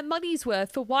earning their money's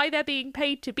worth for why they're being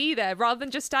paid to be there, rather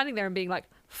than just standing there and being like,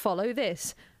 follow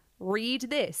this. Read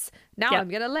this. Now I'm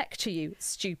going to lecture you.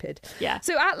 Stupid. Yeah.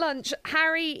 So at lunch,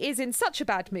 Harry is in such a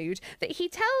bad mood that he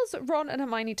tells Ron and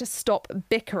Hermione to stop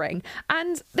bickering.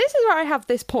 And this is where I have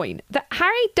this point, that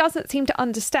Harry doesn't seem to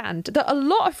understand that a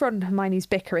lot of Ron and Hermione's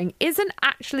bickering isn't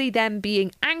actually them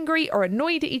being angry or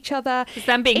annoyed at each other. It's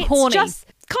them being horny.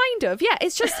 Kind of, yeah.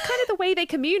 It's just kind of the way they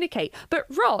communicate. But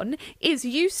Ron is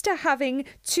used to having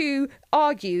to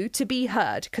argue to be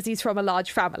heard because he's from a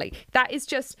large family. That is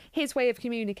just his way of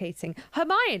communicating.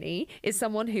 Hermione is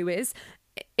someone who is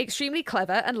extremely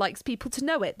clever and likes people to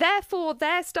know it. Therefore,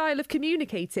 their style of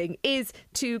communicating is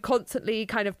to constantly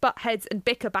kind of butt heads and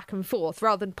bicker back and forth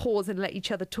rather than pause and let each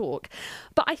other talk.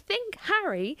 But I think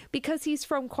Harry, because he's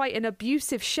from quite an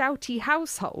abusive, shouty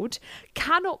household,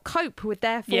 cannot cope with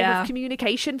their form of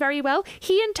communication very well.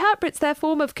 He interprets their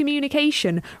form of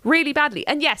communication really badly.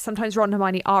 And yes, sometimes Ron and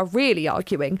Hermione are really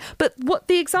arguing, but what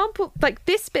the example, like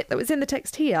this bit that was in the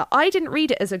text here, I didn't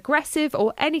read it as aggressive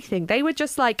or anything. They were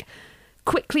just like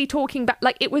quickly talking back,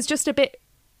 like it was just a bit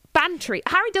bantery.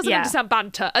 Harry doesn't understand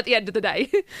banter at the end of the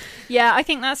day. Yeah, I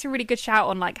think that's a really good shout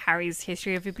on like Harry's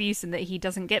history of abuse and that he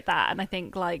doesn't get that. And I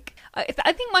think like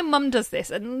I think my mum does this,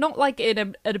 and not like in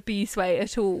an abuse way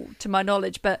at all to my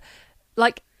knowledge, but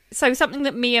like, so something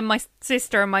that me and my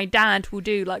sister and my dad will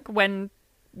do, like when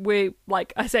we're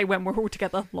like, I say when we're all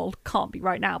together, lol, can't be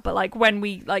right now, but like when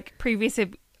we like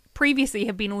previously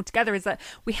have been all together, is that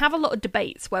we have a lot of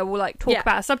debates where we'll like talk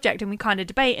about a subject and we kind of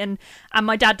debate, and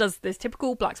my dad does this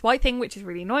typical black white thing, which is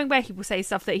really annoying, where he will say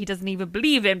stuff that he doesn't even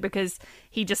believe in because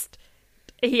he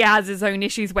has his own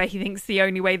issues where he thinks the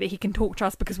only way that he can talk to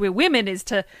us because we're women is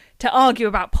to argue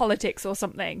about politics or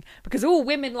something, because all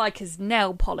women like is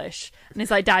nail polish. And it's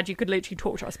like, Dad, you could literally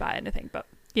talk to us about anything, but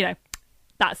you know,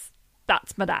 that's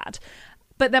my dad.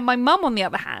 But then my mum, on the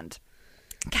other hand,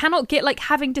 cannot get like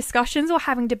having discussions or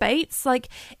having debates. Like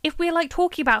if we're like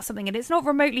talking about something and it's not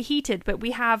remotely heated, but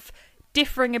we have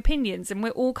differing opinions and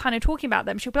we're all kind of talking about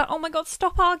them, she'll be like, oh my God,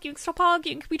 stop arguing,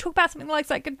 can we talk about something like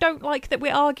that? I don't like that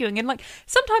we're arguing. And like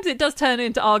sometimes it does turn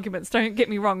into arguments, don't get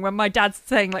me wrong, when my dad's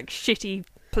saying like shitty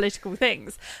political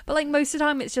things, but like most of the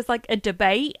time it's just like a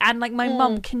debate, and like my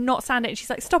mum cannot stand it, and she's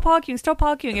like, stop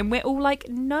arguing, and we're all like,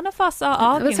 none of us are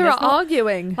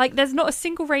arguing. Like there's not a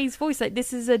single raised voice, like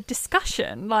this is a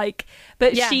discussion, like,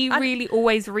 but she really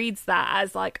always reads that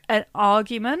as like an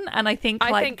argument, and I think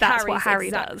that's Harry's what Harry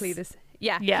exactly does.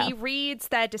 He reads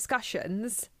their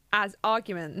discussions as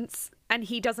arguments, and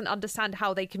he doesn't understand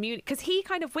how they communicate, because he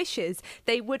kind of wishes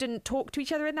they wouldn't talk to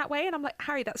each other in that way. And I'm like,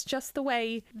 Harry, that's just the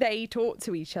way they talk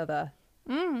to each other.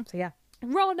 So yeah.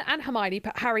 Ron and Hermione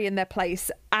put Harry in their place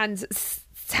and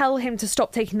tell him to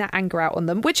stop taking that anger out on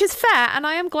them, which is fair. And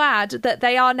I am glad that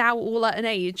they are now all at an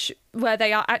age where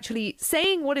they are actually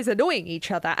saying what is annoying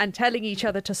each other and telling each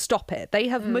other to stop it. They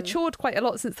have matured quite a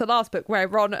lot since the last book, where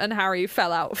Ron and Harry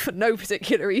fell out for no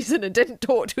particular reason and didn't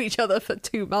talk to each other for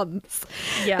 2 months.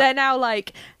 Yeah. They're now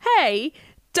like, hey,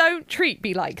 don't treat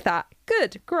me like that.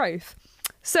 Good growth.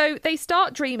 So they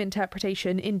start dream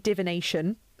interpretation in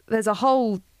divination. There's a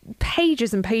whole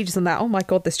pages and pages on that. Oh my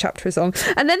God, this chapter is long.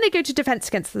 And then they go to defense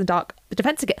against the dark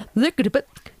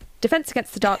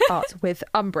arts with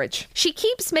Umbridge. She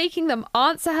keeps making them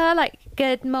answer her like,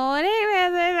 good morning.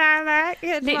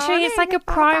 Literally, it's like a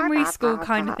primary school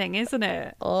kind of thing, isn't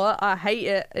it? Oh, I hate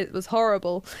it. It was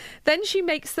horrible. Then she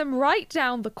makes them write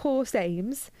down the course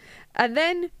aims and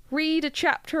then read a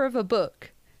chapter of a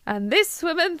book. And this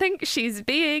woman thinks she's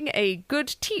being a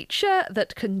good teacher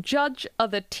that can judge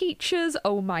other teachers.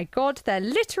 Oh my God, they're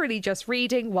literally just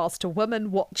reading whilst a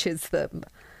woman watches them.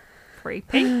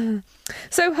 Creepy.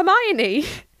 So Hermione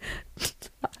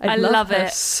I love her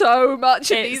it so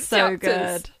much in It's these so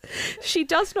chapters. good. She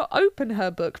does not open her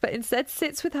book, but instead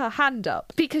sits with her hand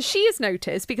up because she has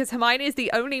noticed, because Hermione is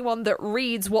the only one that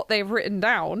reads what they've written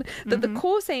down, that the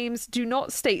course aims do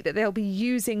not state that they'll be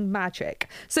using magic.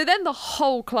 So then the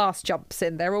whole class jumps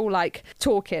in. They're all like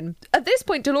talking. At this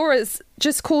point, Dolores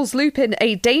just calls Lupin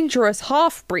a dangerous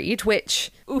half-breed,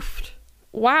 which... Oofed.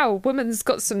 Wow, woman's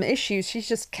got some issues. She's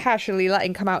just casually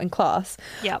letting come out in class.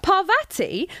 Yep.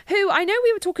 Parvati, who I know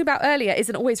we were talking about earlier,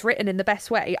 isn't always written in the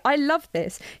best way. I love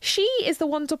this. She is the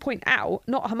one to point out,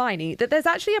 not Hermione, that there's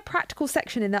actually a practical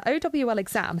section in the OWL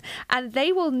exam, and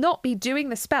they will not be doing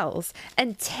the spells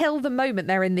until the moment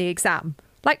they're in the exam.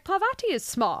 Like, Parvati is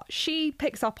smart. She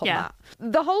picks up on that.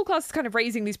 The whole class is kind of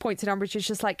raising these points, and Umbridge is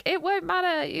just like, it won't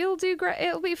matter. You'll do great.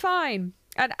 It'll be fine.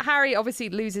 And Harry obviously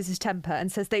loses his temper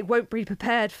and says they won't be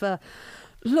prepared for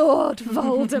Lord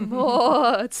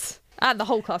Voldemort. And the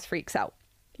whole class freaks out.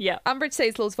 Yeah. Umbridge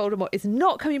says Lord Voldemort is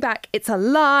not coming back. It's a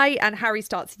lie. And Harry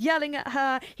starts yelling at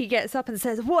her. He gets up and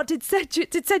says, what, did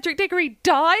Cedric Diggory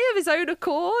die of his own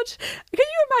accord? Can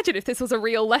you imagine if this was a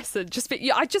real lesson?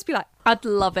 I'd just be like... I'd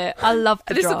love it. I love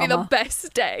the this drama. would be the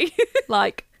best day.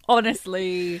 Like,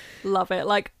 honestly, love it.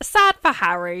 Like, sad for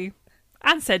Harry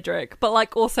and Cedric, but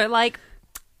like also like...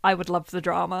 I would love the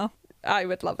drama. I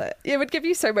would love it. It would give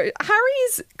you so much.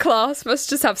 Harry's class must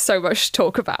just have so much to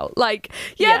talk about. Like,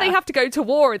 yeah, they have to go to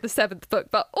war in the 7th book,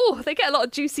 but they get a lot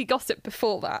of juicy gossip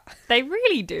before that. They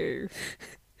really do.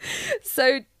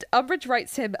 So Umbridge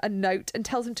writes him a note and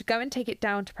tells him to go and take it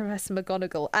down to Professor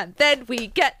McGonagall. And then we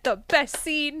get the best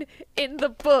scene in the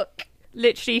book.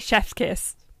 Literally chef's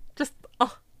kiss. Just,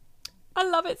 I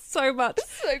love it so much.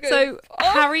 So good. So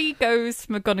Harry goes to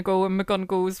McGonagall and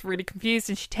McGonagall's really confused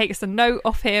and she takes a note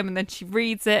off him and then she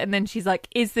reads it and then she's like,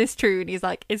 is this true? And he's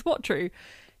like, is what true?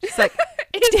 She's like,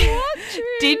 Is what true?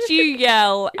 Did you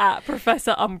yell at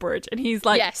Professor Umbridge? And he's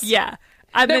like, Yes. yeah.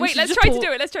 And No, then wait, she let's just try to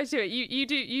do it. Let's try to do it. You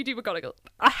do McGonagall.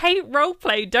 I hate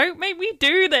roleplay. Don't make me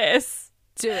do this.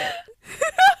 Do it.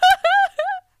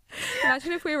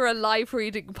 Imagine if we were a live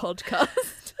reading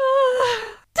podcast.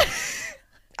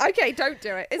 Okay, don't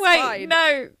do it. It's Wait, fine.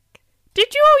 no.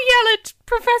 Did you all yell at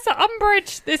Professor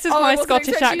Umbridge? This is I my wasn't Scottish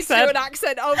expecting you to do accent. an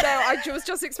accent. Oh no, I was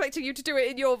just expecting you to do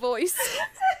it in your voice.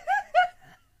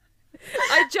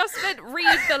 I just meant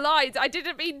read the lines. I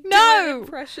didn't mean do an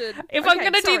impression. If Okay, I'm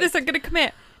going to do sorry. this, I'm going to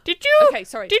commit. Did you? Okay,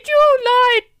 sorry. Did you all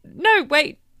lie? No,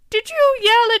 wait. Did you all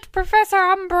yell at Professor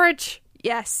Umbridge?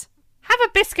 Yes. Have a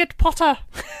biscuit, Potter.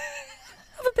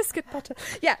 Have a biscuit, Potter.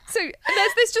 Yeah, so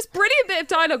there's this just brilliant bit of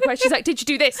dialogue where she's like, did you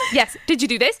do this? Yes. Did you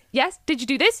do this? Yes. Did you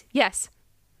do this? Yes.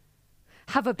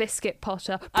 Have a biscuit,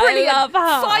 Potter. Brilliant. I love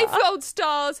her. 5 gold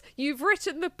stars. You've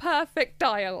written the perfect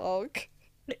dialogue.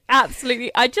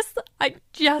 Absolutely. I just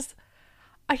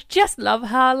love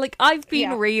her. Like, I've been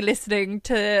Yeah. re-listening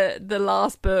to the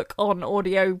last book on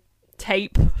audio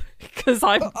tape because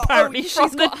I'm apparently she's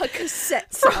from got her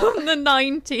cassettes out. from the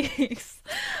 90s.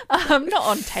 Not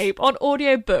on tape, on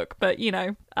audio book, but you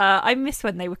know, I miss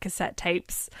when they were cassette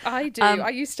tapes. I do. I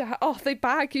used to have... the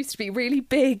bag used to be really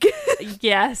big.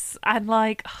 Yes, and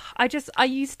like I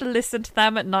used to listen to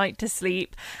them at night to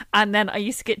sleep, and then I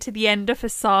used to get to the end of a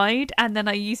side, and then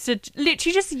I used to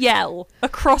literally just yell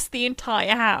across the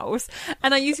entire house,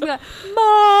 and I used to be like,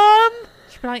 "Mom!"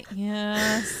 She'd be like,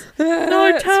 "Yes."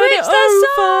 No, turn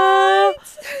it over.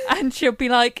 And she'll be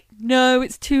like, "No,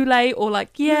 it's too late," or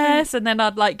like, "Yes," and then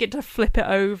I'd like get to flip it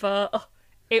over. Oh,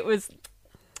 it was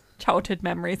childhood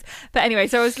memories. But anyway,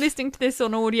 so I was listening to this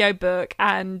on audiobook,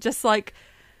 and just like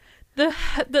the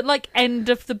like end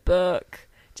of the book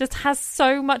just has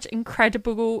so much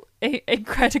incredible I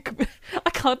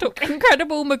can't talk,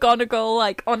 incredible McGonagall,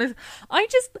 like honest. I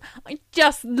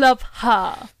just love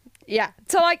her. Yeah,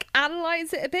 to like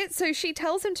analyse it a bit. So she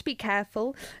tells him to be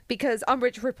careful because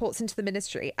Umbridge reports into the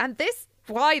Ministry. And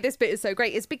why this bit is so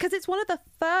great is because it's one of the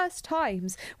first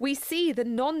times we see the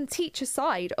non-teacher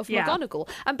side of McGonagall.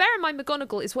 And bear in mind,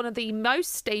 McGonagall is one of the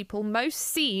most staple, most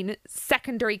seen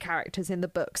secondary characters in the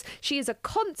books. She is a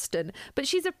constant, but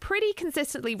she's a pretty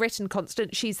consistently written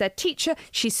constant. She's their teacher,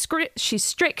 she's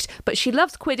strict, but she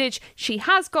loves Quidditch. She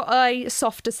has got a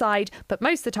softer side, but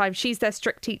most of the time she's their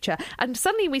strict teacher. And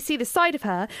suddenly we see the side of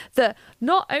her that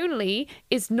not only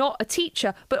is not a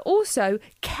teacher, but also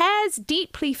cares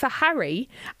deeply for Harry Harry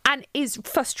and is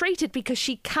frustrated because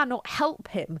she cannot help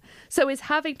him. So is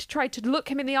having to try to look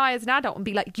him in the eye as an adult and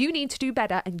be like, you need to do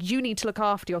better and you need to look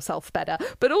after yourself better.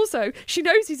 But also she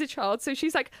knows he's a child. So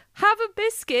she's like, have a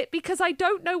biscuit because I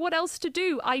don't know what else to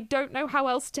do. I don't know how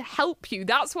else to help you.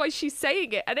 That's why she's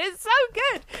saying it. And it's so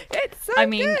good. It's so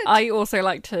good. I also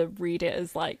like to read it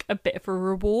as like a bit of a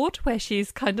reward where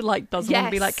she's kind of like doesn't want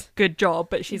to be like, good job,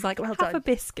 but she's like, well, have a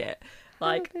biscuit.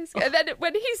 Like, and then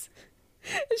when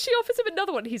she offers him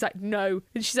another one, he's like, no.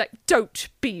 And she's like, don't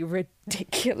be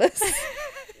ridiculous.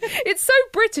 It's so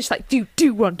British. Like, you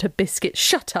do want a biscuit.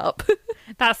 Shut up.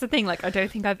 That's the thing. Like, I don't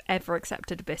think I've ever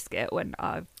accepted a biscuit when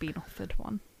I've been offered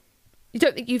one. You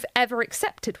don't think you've ever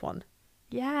accepted one?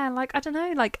 Yeah, like, I don't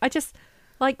know. Like, I just,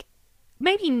 like,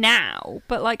 maybe now,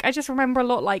 but like, I just remember a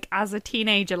lot, like, as a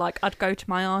teenager, like, I'd go to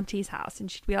my auntie's house and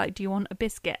she'd be like, do you want a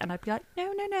biscuit? And I'd be like,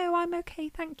 no, I'm okay,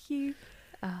 thank you.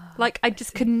 Like, I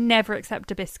just could never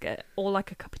accept a biscuit or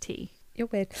like a cup of tea. You're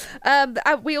weird.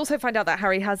 We also find out that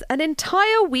Harry has an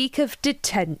entire week of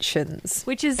detentions,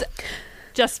 which is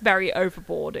just very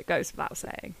overboard, it goes without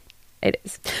saying. It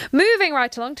is. Moving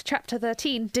right along to chapter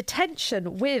 13,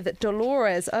 Detention with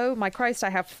Dolores. Oh my Christ, I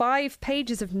have 5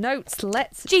 pages of notes.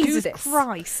 Let's do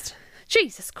this.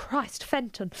 Jesus Christ,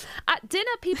 Fenton. At dinner,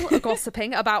 people are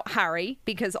gossiping about Harry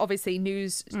because obviously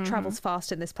news travels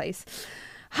fast in this place.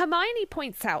 Hermione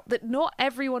points out that not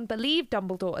everyone believed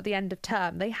Dumbledore at the end of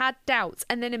term. They had doubts.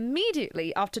 And then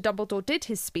immediately after Dumbledore did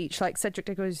his speech, like Cedric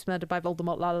Diggory was murdered by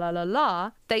Voldemort, la la la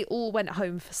la, they all went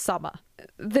home for summer.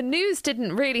 The news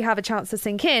didn't really have a chance to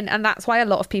sink in, and that's why a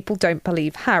lot of people don't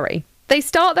believe Harry. They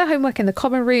start their homework in the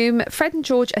common room. Fred and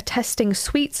George are testing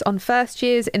sweets on first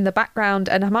years in the background,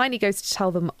 and Hermione goes to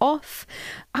tell them off.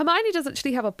 Hermione does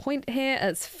actually have a point here.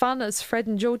 As fun as Fred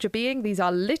and George are being, these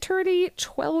are literally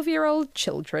 12-year-old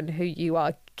children who you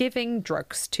are giving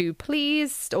drugs to,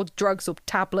 please, or drugs or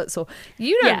tablets, or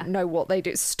you don't know what they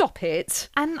do. Stop it.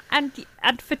 And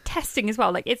for testing as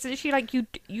well, like, it's literally like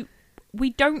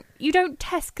you don't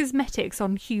test cosmetics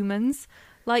on humans.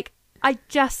 Like, I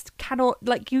just cannot,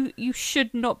 like, you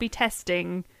should not be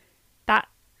testing that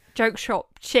joke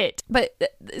shop shit. But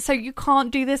so you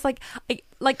can't do this, like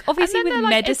obviously with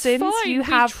medicines, you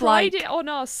have tried it on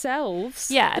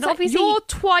ourselves. Yeah, and obviously you're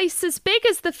twice as big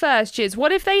as the first years.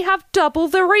 What if they have double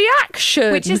the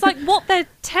reaction? Which is like what they're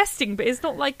testing, but it's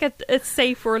not like a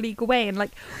safe or a legal way. And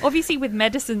like obviously with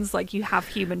medicines, like you have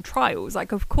human trials,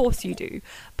 like of course you do.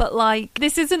 But like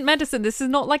this isn't medicine. This is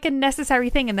not like a necessary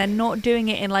thing, and they're not doing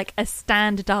it in like a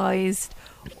standardized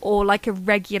or like a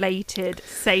regulated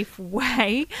safe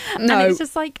way. No. And it's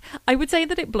just like, I would say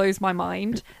that it blows my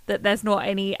mind that there's not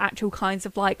any actual kinds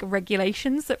of like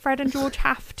regulations that Fred and George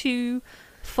have to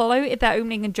follow if they're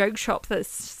opening a joke shop that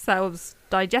sells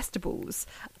digestibles.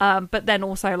 But then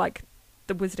also like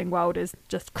the wizarding world is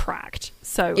just cracked,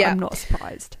 so I'm not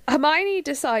surprised. Hermione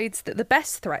decides that the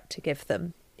best threat to give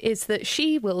them is that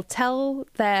she will tell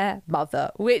their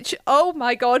mother, which, oh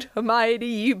my God, Hermione,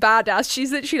 you badass.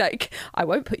 She's literally like, I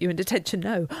won't put you in detention,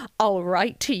 no. I'll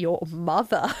write to your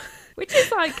mother. Which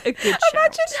is like a good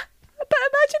shout.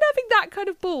 Imagine having that kind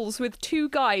of balls with 2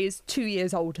 guys 2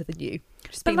 years older than you.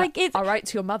 Just but like, I'll write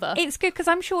to your mother. It's good because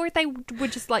I'm sure if they were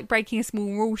just like breaking a small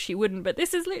rule, she wouldn't. But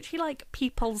this is literally like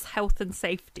people's health and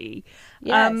safety.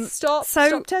 Stop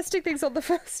testing things on the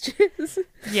first years.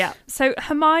 Yeah. So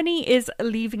Hermione is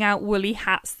leaving out woolly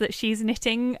hats that she's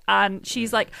knitting, and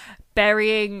she's like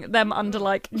burying them under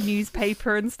like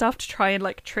newspaper and stuff to try and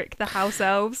like trick the house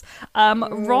elves.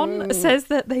 Ron says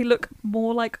that they look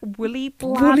more like woolly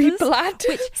bladders,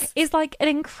 which is like an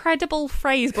incredible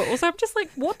phrase, but also I'm just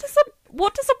like, what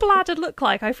does a bladder look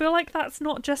like? I feel like that's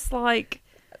not just like,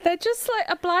 they're just like,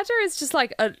 a bladder is just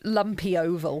like a lumpy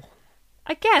oval,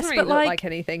 I guess, doesn't but really look like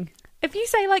anything. If you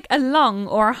say like a lung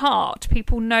or a heart,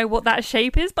 people know what that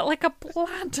shape is, but like a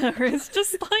bladder is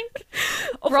just like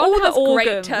of Ron all has the organs.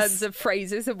 great turns of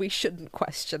phrases, and we shouldn't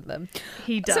question them.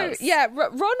 He does. So yeah,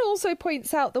 Ron also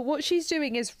points out that what she's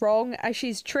doing is wrong, as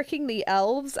she's tricking the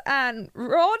elves, and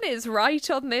Ron is right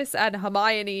on this, and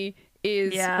Hermione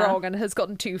is wrong and has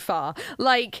gotten too far.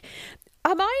 Like,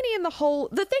 Hermione and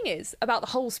the thing is about the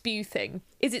whole spew thing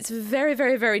is it's very,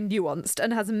 very, very nuanced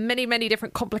and has many, many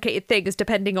different complicated things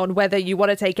depending on whether you want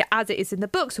to take it as it is in the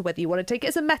books or whether you want to take it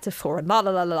as a metaphor and la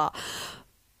la la la.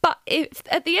 But if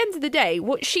at the end of the day,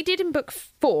 what she did in book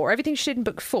 4, everything she did in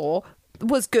book 4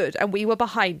 was good, and we were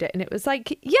behind it, and it was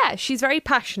like, yeah, she's very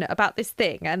passionate about this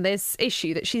thing and this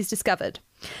issue that she's discovered.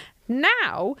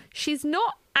 Now she's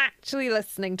not actually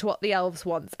listening to what the elves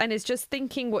want and is just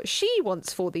thinking what she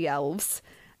wants for the elves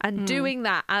and doing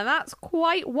that, and that's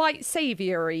quite white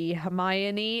saviour-y,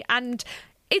 Hermione. And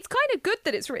it's kind of good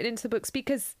that it's written into the books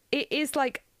because it is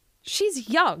like, she's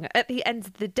young at the end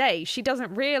of the day. She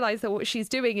doesn't realise that what she's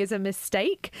doing is a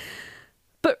mistake.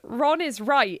 But Ron is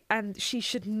right, and she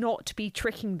should not be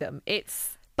tricking them.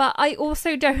 But I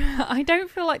also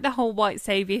don't feel like the whole white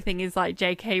saviour thing is like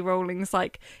J.K. Rowling's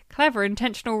like clever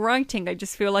intentional writing. I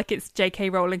just feel like it's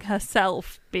J.K. Rowling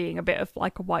herself being a bit of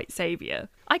like a white saviour.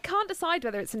 I can't decide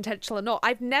whether it's intentional or not.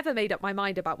 I've never made up my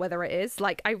mind about whether it is.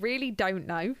 Like, I really don't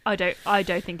know. I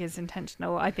don't think it's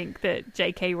intentional. I think that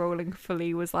J.K. Rowling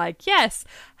fully was like, yes,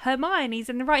 Hermione's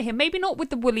in the right here. Maybe not with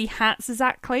the woolly hats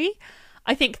exactly.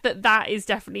 I think that is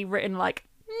definitely written like,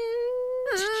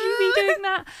 should you be doing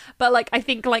that? But like, I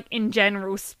think like in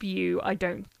general, spew, I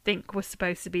don't think was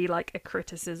supposed to be like a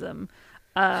criticism.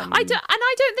 I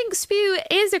don't think spew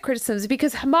is a criticism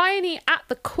because Hermione at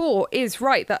the core is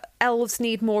right that elves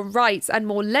need more rights and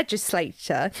more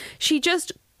legislature. She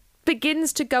just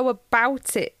begins to go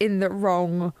about it in the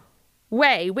wrong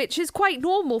way, which is quite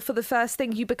normal for the first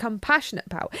thing you become passionate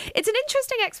about. It's an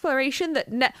interesting exploration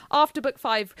that after book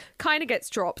 5 kind of gets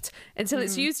dropped until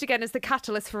it's used again as the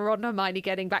catalyst for Ron and Hermione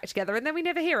getting back together, and then we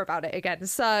never hear about it again.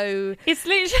 So it's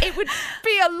literally it would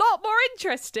be a lot more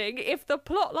interesting if the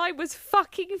plotline was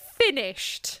fucking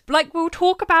finished. Like, we'll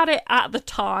talk about it at the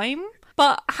time,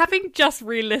 but having just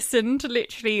re-listened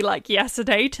literally like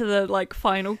yesterday to the like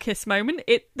final kiss moment,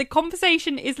 the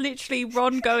conversation is literally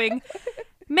Ron going,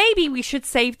 maybe we should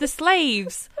save the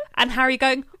slaves. And Harry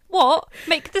going, what?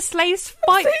 Make the slaves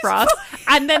fight for us?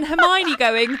 And then Hermione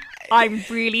going, I'm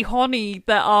really horny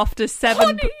that after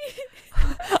 7...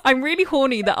 I'm really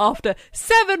horny that after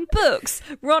 7 books,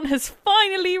 Ron has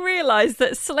finally realised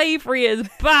that slavery is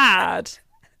bad.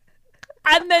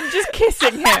 And then just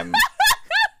kissing him.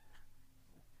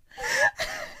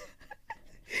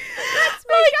 Let's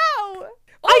make out!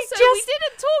 Also, we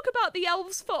didn't talk about the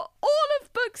elves for all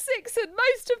of book 6 and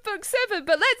most of book 7,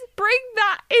 but let's bring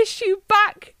that issue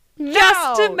back now.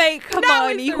 Just to make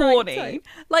Hermione horny. Right,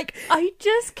 like, I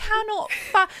just cannot...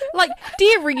 like,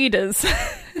 dear readers,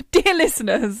 dear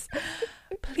listeners,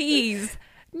 please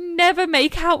never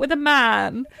make out with a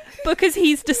man because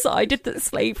he's decided that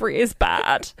slavery is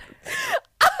bad.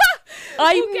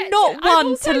 I'm not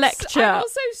one to lecture. I'm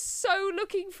also so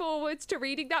looking forward to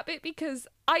reading that bit because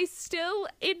I still,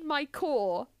 in my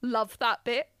core, love that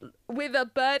bit with a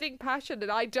burning passion,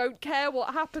 and I don't care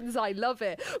what happens, I love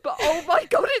it. But oh my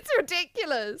god, it's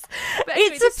ridiculous. But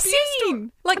anyway, it's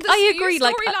obscene. Like, I agree. The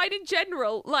storyline in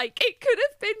general, like, it could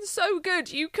have been so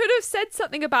good. You could have said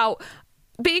something about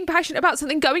being passionate about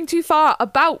something going too far,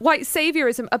 about white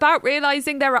saviorism, about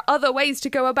realising there are other ways to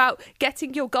go about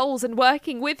getting your goals and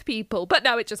working with people. But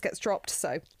no, it just gets dropped,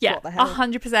 so yeah, what the hell.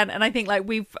 100%. And I think, like,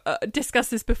 we've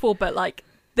discussed this before, but, like,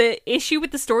 the issue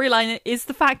with the storyline is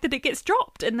the fact that it gets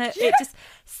dropped and that it just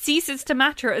ceases to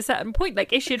matter at a certain point.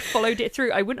 Like, if she had followed it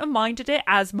through, I wouldn't have minded it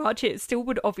as much. It still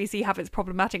would obviously have its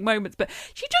problematic moments, but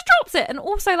she just drops it. And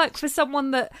also, like, for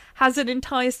someone that has an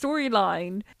entire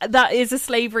storyline that is a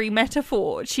slavery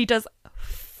metaphor, she does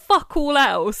fuck all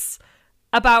else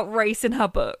about race in her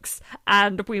books.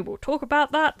 And we will talk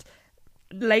about that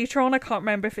later on. I can't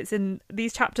remember if it's in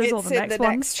these chapters or the next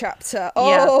one. Next chapter.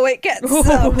 Oh, yeah. It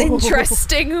gets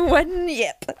interesting when,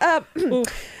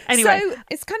 Anyway. So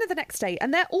it's kind of the next day,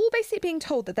 and they're all basically being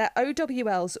told that their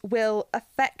OWLs will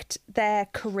affect their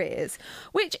careers,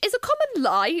 which is a common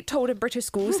lie told in British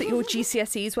schools that your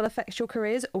GCSEs will affect your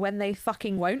careers when they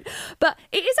fucking won't. But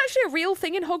it is actually a real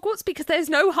thing in Hogwarts because there's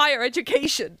no higher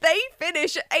education. They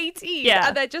finish at 18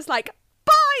 and they're just like,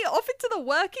 bye, off into the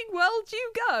working world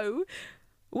you go.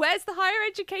 Where's the higher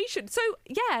education? So,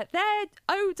 yeah, their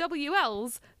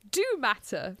OWLs do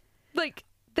matter. Like,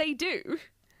 they do.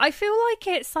 I feel like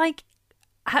it's, like,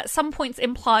 at some points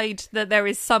implied that there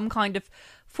is some kind of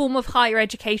form of higher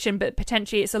education, but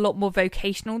potentially it's a lot more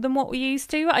vocational than what we're used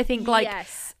to. I think, like,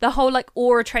 the whole, like,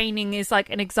 aura training is, like,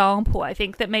 an example. I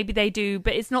think that maybe they do,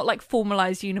 but it's not, like,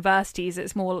 formalised universities.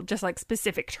 It's more just, like,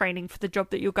 specific training for the job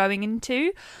that you're going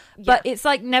into. Yeah. But it's,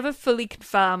 like, never fully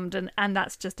confirmed, and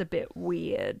that's just a bit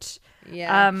weird.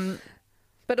 Yeah.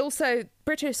 But also,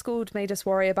 British schools made us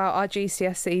worry about our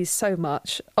GCSEs so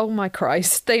much. Oh, my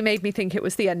Christ. They made me think it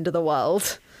was the end of the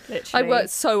world. Literally. I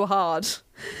worked so hard.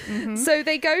 Mm-hmm. So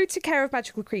they go to Care of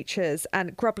Magical Creatures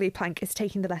and Grubbly Plank is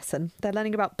taking the lesson. They're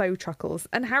learning about bowtruckles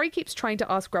and Harry keeps trying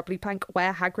to ask Grubbly Plank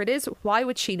where Hagrid is. Why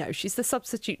would she know? She's the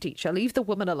substitute teacher. Leave the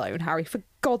woman alone, Harry, for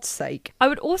God's sake. I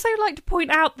would also like to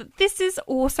point out that this is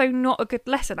also not a good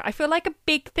lesson. I feel like a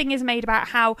big thing is made about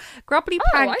how Grubbly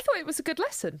Plank... Oh, I thought it was a good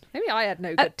lesson. Maybe I had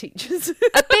no good teachers.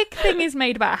 A big thing is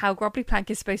made about how Grubbly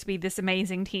Plank is supposed to be this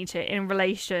amazing teacher in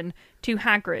relation to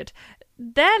Hagrid.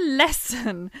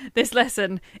 This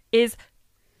lesson is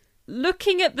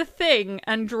looking at the thing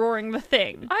and drawing the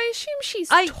thing. I assume she's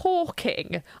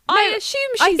talking. I assume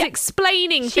she's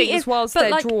explaining things whilst but,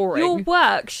 they're like, drawing. Your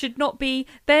work should not be...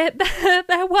 Their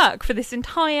work for this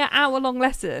entire hour-long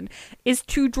lesson is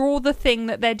to draw the thing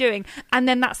that they're doing. And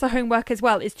then that's the homework as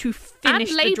well, is to finish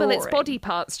the drawing. And label its body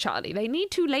parts, Charlie. They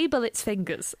need to label its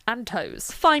fingers and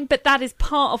toes. Fine, but that is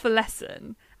part of a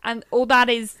lesson. Or that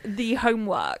is the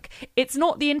homework. It's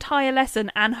not the entire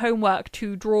lesson and homework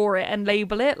to draw it and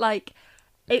label it. Like,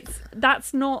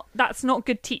 that's not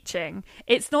good teaching.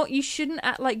 It's not, you shouldn't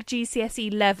at like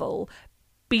GCSE level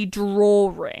be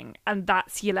drawing and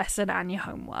that's your lesson and your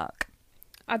homework.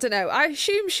 I don't know. I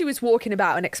assume she was walking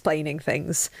about and explaining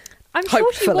things. I'm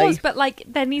sure she was, but like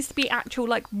there needs to be actual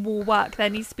like more work. There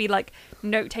needs to be like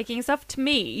note taking and stuff. To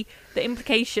me, the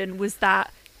implication was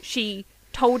that she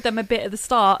told them a bit at the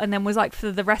start and then was like,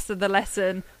 for the rest of the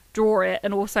lesson, draw it,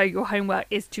 and also your homework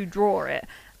is to draw it,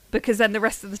 because then the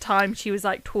rest of the time she was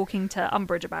like talking to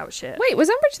Umbridge about shit. Wait, was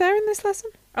Umbridge there in this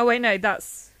lesson? Oh wait, no,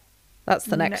 that's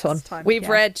the next one. Time, We've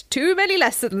read too many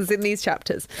lessons in these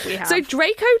chapters. We have. So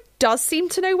Draco does seem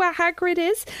to know where Hagrid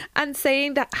is, and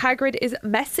saying that Hagrid is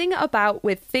messing about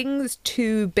with things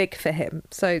too big for him.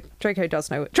 So Draco does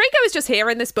know. Draco is just here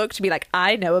in this book to be like,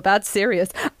 I know about Sirius.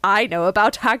 I know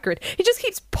about Hagrid. He just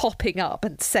keeps popping up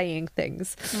and saying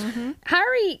things. Mm-hmm.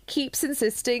 Harry keeps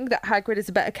insisting that Hagrid is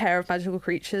a better care of magical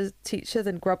creatures teacher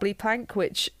than Grubbly Plank,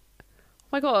 which...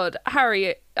 my God,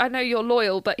 Harry, I know you're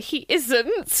loyal, but he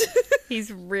isn't.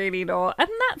 He's really not. And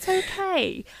that's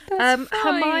okay. That's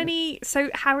fine. Hermione, so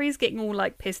Harry's getting all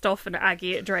like pissed off and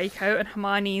aggy at Draco, and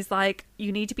Hermione's like,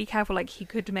 you need to be careful, like he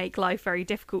could make life very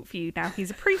difficult for you now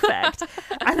he's a prefect.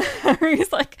 And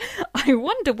Harry's like, I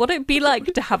wonder what it'd be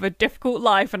like to have a difficult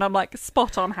life. And I'm like,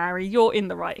 spot on, Harry, you're in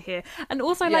the right here. And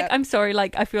also like, I'm sorry,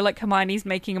 like I feel like Hermione's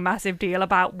making a massive deal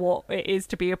about what it is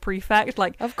to be a prefect.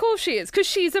 Like, of course she is, because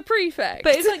she's a prefect.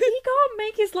 but it's like, he can't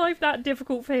make his life that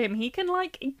difficult for him. He can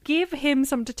like give him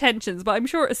some detentions, but I'm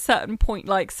sure at a certain point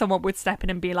like someone would step in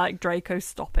and be like, Draco,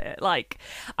 stop it. Like,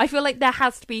 I feel like there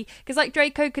has to be, because like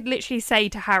Draco could literally say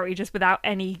to Harry just without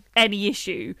any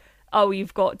issue, oh,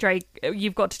 you've got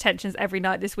detentions every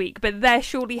night this week, but there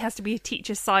surely has to be a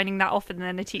teacher signing that off and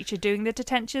then a teacher doing the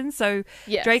detention. So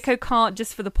yes. Draco can't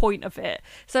just for the point of it.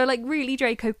 So like really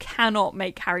Draco cannot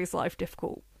make Harry's life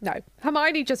difficult. No,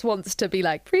 Hermione just wants to be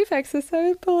like, prefects are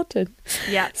so important.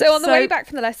 Yeah. So on the way back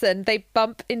from the lesson, they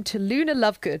bump into Luna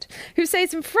Lovegood, who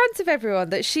says in front of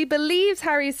everyone that she believes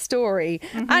Harry's story.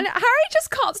 Mm-hmm. And Harry just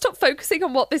can't stop focusing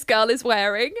on what this girl is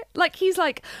wearing. Like, he's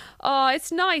like, oh,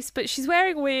 it's nice, but she's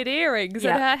wearing weird earrings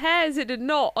and her hair's in a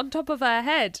knot on top of her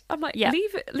head. I'm like,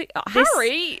 leave it.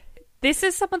 Harry... This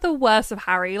is some of the worst of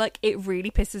Harry. Like, it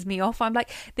really pisses me off. I'm like,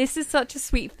 this is such a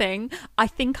sweet thing. I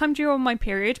think I'm due on my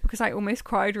period because I almost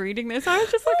cried reading this. I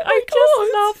was just like,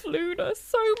 just love Luna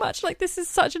so much. Like, this is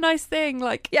such a nice thing.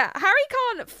 Like, yeah, Harry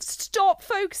can't stop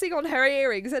focusing on her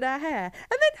earrings and her hair. And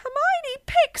then Hermione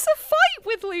picks a fight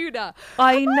with Luna.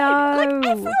 I know. Like,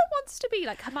 everyone wants to be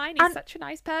like, Hermione's such a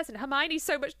nice person. Hermione's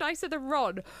so much nicer than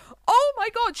Ron. Oh my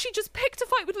God, she just picked a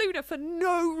fight with Luna for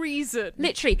no reason.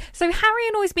 Literally. So Harry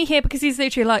annoys me here because he's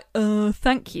literally like,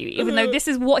 thank you, even though this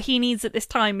is what he needs at this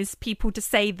time, is people to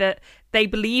say that they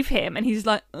believe him, and he's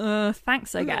like,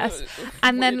 thanks, I guess.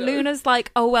 And then Luna's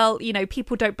like, oh well, you know,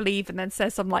 people don't believe, and then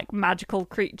says some like magical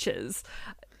creatures,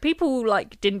 people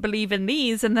like didn't believe in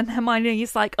these, and then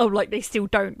Hermione's like, oh, like they still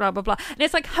don't, blah blah blah. And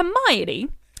it's like, Hermione,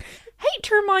 hate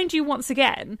to remind you once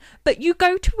again, but you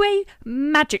go to a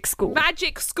magic school.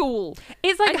 Magic school.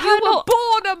 It's like, and you were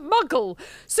born a muggle,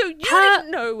 so you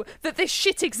didn't know that this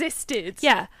shit existed.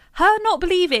 Yeah, her not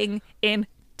believing in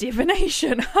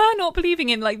divination, her not believing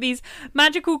in like these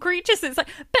magical creatures. It's like,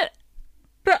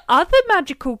 but other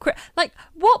magical like,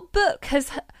 what book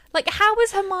has... Like, how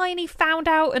has Hermione found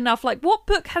out enough? Like, what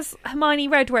book has Hermione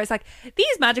read where it's like,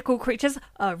 these magical creatures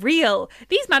are real,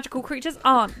 these magical creatures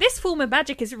aren't, this form of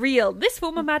magic is real, this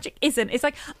form of magic isn't? It's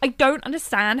like, I don't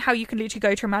understand how you can literally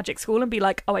go to a magic school and be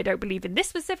like, oh, I don't believe in this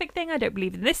specific thing, I don't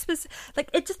believe in this specific... Like,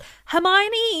 it just...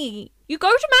 Hermione, you go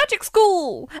to magic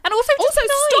school! And also just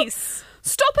nice!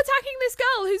 Stop attacking this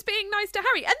girl who's being nice to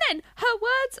Harry. And then her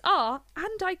words are,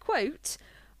 and I quote,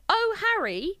 oh,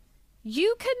 Harry...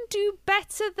 you can do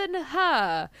better than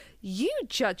her. You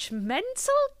judgmental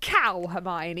cow,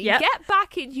 Hermione. Yep. Get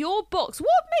back in your box.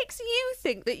 What makes you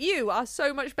think that you are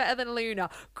so much better than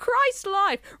Luna? Christ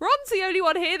alive. Ron's the only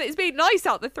one here that's being nice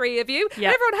out the three of you.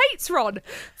 Yep. Everyone hates Ron.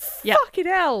 Yep. Fucking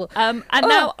hell. And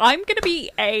now I'm going to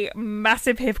be a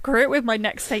massive hypocrite with my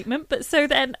next statement. But so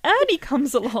then Ernie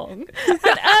comes along and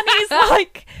Ernie's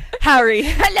like, Harry,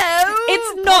 Hello,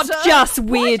 it's not Potter. just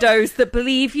weirdos that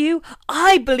believe you.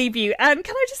 I believe you. And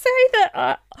can I just say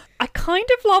that I kind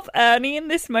of love Ernie in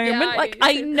this moment. Yeah,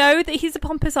 I know that he's a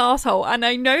pompous asshole, and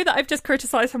I know that I've just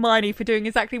criticised Hermione for doing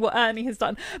exactly what Ernie has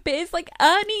done. But it's like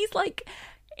Ernie's like,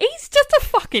 he's just a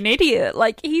fucking idiot.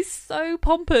 Like, he's so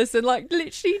pompous and like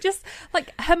literally just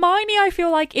like Hermione, I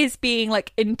feel like, is being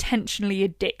like intentionally a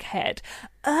dickhead.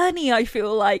 Ernie, I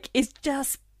feel like, is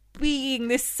just being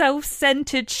this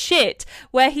self-centered shit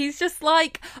where he's just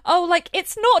like, oh, like,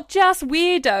 it's not just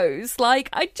weirdos. Like,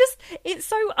 it's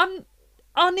so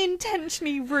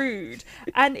unintentionally rude,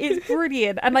 and it's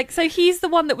brilliant. And like, so he's the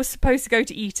one that was supposed to go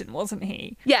to Eton, wasn't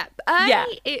he? Yeah.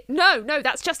 Ernie, Yeah. No,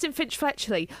 that's Justin Finch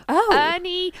Fletchley. Oh.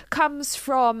 Ernie comes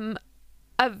from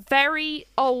a very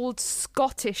old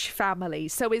Scottish family,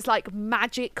 so is like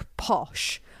magic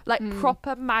posh, like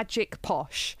proper magic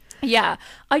posh. Yeah.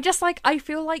 I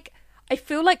feel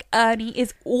like Ernie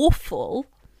is awful,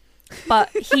 but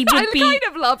he would I be kind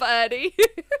of love Ernie.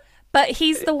 but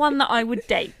he's the one that I would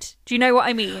date. Do you know what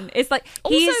I mean? It's like,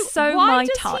 he Also, is so why my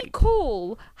does type. he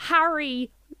call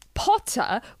Harry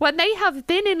Potter when they have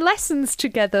been in lessons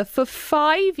together for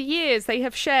 5 years? They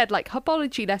have shared like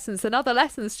herbology lessons and other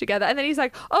lessons together, and then he's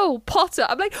like, oh, Potter.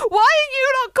 I'm like, why are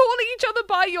you not calling each other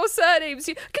by your surnames?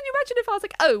 Can you imagine if I was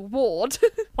like, oh, Ward?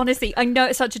 Honestly, I know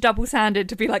it's such a double standard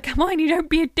to be like, Hermione, don't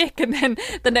be a dick, and then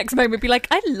the next moment be like,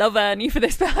 I love Ernie for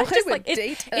this, but I'm just would like,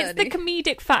 date it's the Ernie.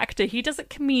 comedic factor. He does it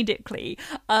comedically,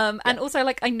 and also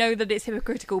like, I know that it's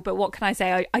hypocritical, but what can I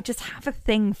say? I just have a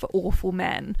thing for awful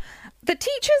men. The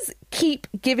teachers keep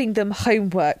giving them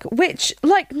homework, which,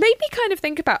 like, made me kind of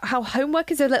think about how homework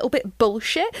is a little bit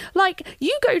bullshit. Like,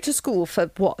 you go to school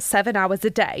for, 7 hours a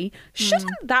day?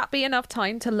 Shouldn't that be enough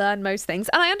time to learn most things?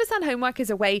 And I understand homework is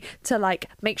a way to, like,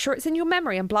 make sure it's in your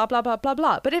memory and blah, blah, blah, blah,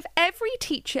 blah. But if every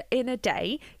teacher in a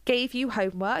day gave you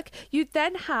homework, you'd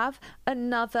then have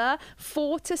another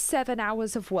 4 to 7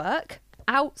 hours of work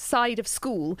outside of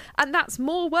school. And that's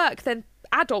more work than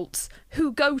adults who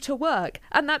go to work,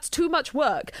 and that's too much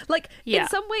work. Like, Yeah. in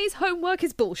some ways, homework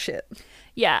is bullshit.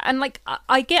 Yeah, and like,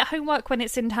 I get homework when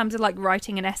it's in terms of like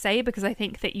writing an essay, because I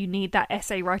think that you need that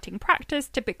essay writing practice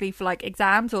typically for like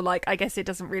exams, or like, I guess it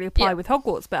doesn't really apply with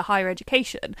Hogwarts, but higher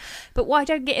education. But what I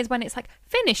don't get is when it's like,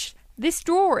 finish this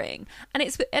drawing, and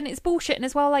it's bullshit. And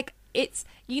as well, like, it's,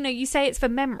 you know, you say it's for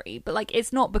memory, but like,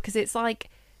 it's not, because it's like,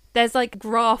 there's like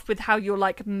graph with how your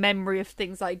like memory of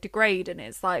things like degrade, and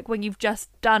it's like, when you've just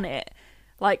done it,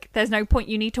 like, there's no point.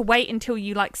 You need to wait until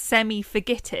you like semi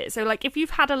forget it. So like, if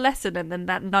you've had a lesson and then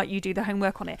that night you do the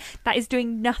homework on it, that is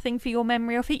doing nothing for your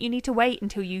memory of it. You need to wait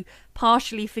until you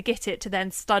partially forget it to then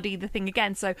study the thing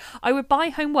again. So I would buy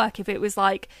homework if it was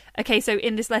like, okay, so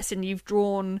in this lesson you've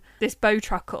drawn this bow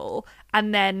truckle,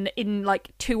 and then in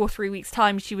like 2 or 3 weeks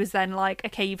time she was then like,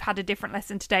 okay, you've had a different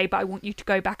lesson today, but I want you to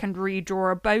go back and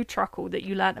redraw a bow truckle that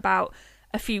you learnt about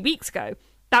a few weeks ago.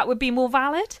 That would be more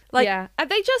valid. Like, yeah. And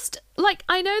they just, like,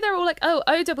 I know they're all like, oh,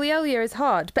 OWL year is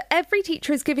hard, but every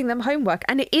teacher is giving them homework,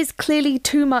 and it is clearly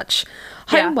too much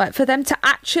homework for them to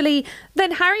actually.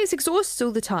 Then Harry is exhausted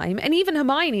all the time, and even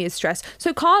Hermione is stressed,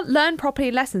 so can't learn properly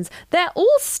in lessons. They're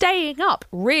all staying up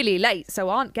really late, so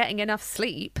aren't getting enough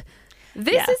sleep.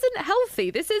 This isn't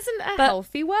healthy. This isn't a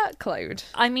healthy workload.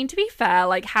 I mean, to be fair,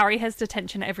 like, Harry has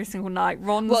detention every single night.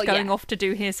 Ron's going off to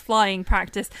do his flying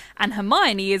practice, and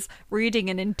Hermione is reading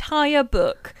an entire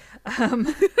book. So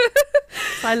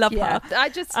I love her. I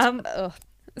just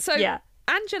so yeah.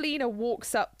 Angelina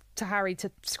walks up to Harry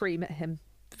to scream at him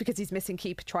because he's missing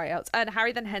keeper tryouts, and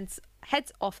Harry then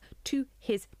heads off to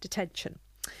his detention.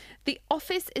 The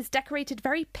office is decorated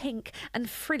very pink and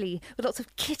frilly with lots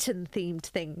of kitten-themed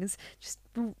things, just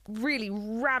really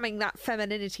ramming that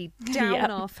femininity down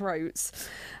our throats.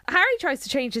 Harry tries to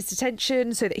change his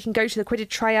detention so that he can go to the Quidditch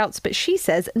tryouts, but she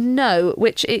says no,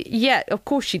 which, of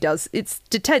course she does. It's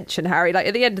detention, Harry. Like,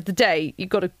 at the end of the day, you've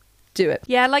got to do it.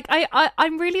 Yeah, like,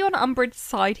 I'm really on Umbridge's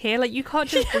side here. Like, you can't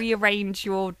just rearrange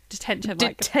your detention.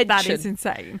 Like, that is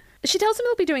insane. She tells him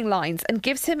he'll be doing lines and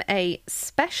gives him a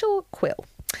special quill.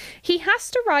 He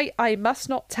has to write, I must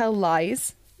not tell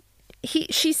lies.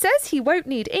 She says he won't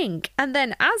need ink, and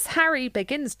then as Harry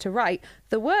begins to write,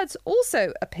 the words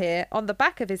also appear on the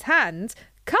back of his hand,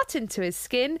 cut into his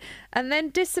skin, and then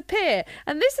disappear.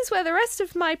 And this is where the rest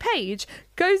of my page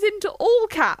goes into all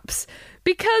caps,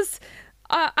 because...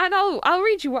 and I'll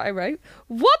read you what I wrote.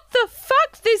 What the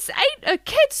fuck? This ain't a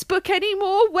kid's book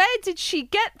anymore. Where did she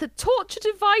get the torture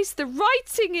device? The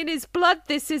writing in his blood.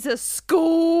 This is a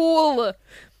school.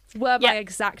 Were my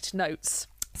exact notes.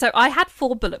 So I had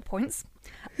 4 bullet points.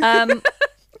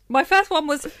 My first one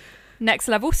was next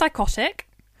level psychotic.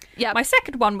 Yeah. My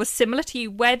second one was similar to you.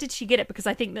 Where did she get it? Because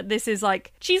I think that this is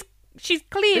like she's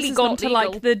clearly gone to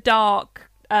legal. like the dark.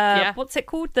 What's it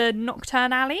called? The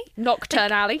Nocturne Alley?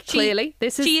 Nocturne Alley, clearly.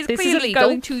 She is clearly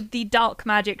going to the dark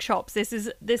magic shops. This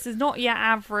is not your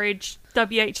average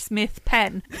W.H. Smith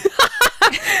pen.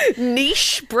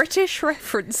 Niche British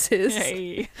references.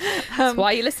 Hey. That's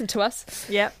why you listen to us.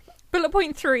 Yep. Bullet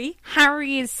point 3,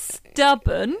 Harry is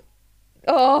stubborn.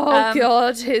 Oh,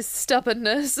 God, his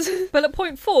stubbornness. Bullet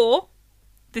point 4,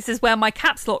 this is where my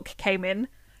caps lock came in.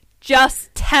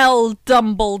 Just tell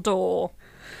Dumbledore.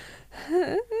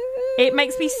 It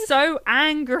makes me so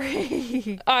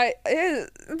angry.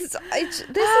 This is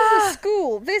a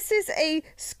school. This is a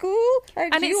school,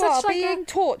 and you are being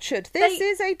tortured. This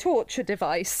is a torture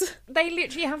device. They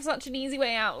literally have such an easy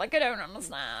way out. Like, I don't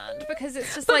understand, because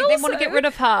it's just like they want to get rid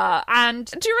of her, and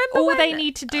do you remember all they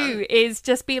need to do is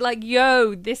just be like,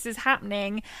 "Yo, this is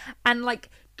happening," and like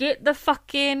get the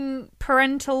fucking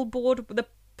parental board, the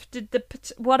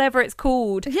whatever it's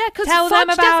called. Yeah, because tell Fudge them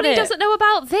about definitely it. doesn't know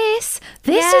about this.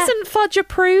 This isn't Fudge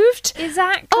approved.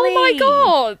 Exactly. Oh my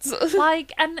God.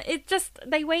 Like, and it just,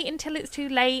 they wait until it's too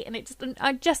late, and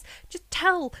I just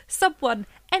tell someone,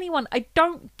 anyone. I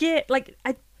don't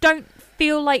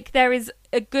feel like there is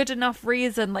a good enough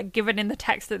reason, like given in the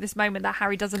text at this moment, that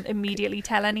Harry doesn't immediately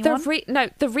tell anyone.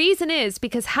 The reason is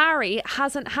because Harry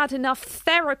hasn't had enough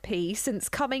therapy since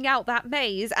coming out that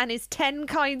maze and is 10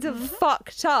 kinds of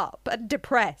fucked up and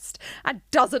depressed and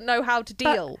doesn't know how to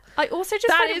deal. But I also just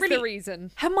that find is it really, the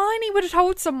reason. Hermione would have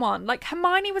told someone. Like,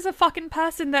 Hermione was a fucking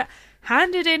person that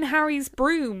handed in Harry's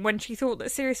broom when she thought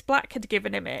that Sirius Black had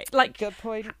given him it. Like, good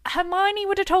point. Hermione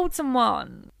would have told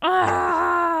someone.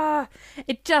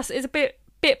 It just is a bit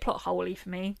plot holey for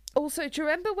me. Also, do you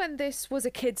remember when this was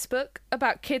a kid's book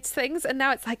about kids things, and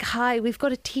now it's like, hi, we've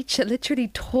got a teacher literally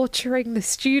torturing the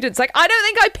students. Like, I don't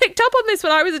think I picked up on this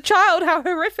when I was a child, how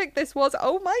horrific this was.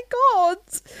 Oh my God.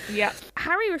 Yeah.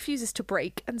 Harry refuses to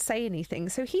break and say anything,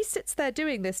 so he sits there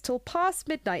doing this till past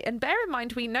midnight. And bear in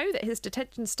mind, we know that his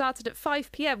detention started at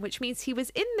 5 p.m, which means he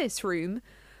was in this room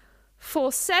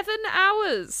for 7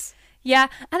 hours. Yeah,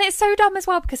 and it's so dumb as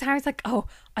well, because Harry's like, oh,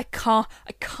 I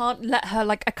can't let her,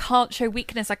 like, I can't show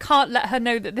weakness. I can't let her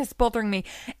know that this is bothering me.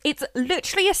 It's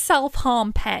literally a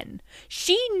self-harm pen.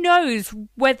 She knows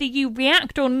whether you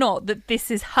react or not that this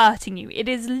is hurting you. It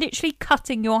is literally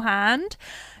cutting your hand.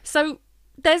 So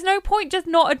there's no point just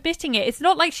not admitting it. It's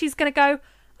not like she's going to go,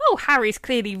 oh, Harry's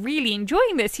clearly really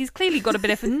enjoying this. He's clearly got a bit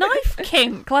of a knife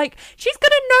kink. Like, she's going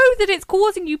to know that it's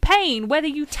causing you pain, whether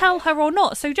you tell her or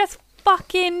not. So just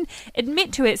fucking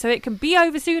admit to it so it can be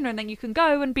over sooner, and then you can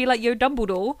go and be like, yo,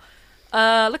 Dumbledore,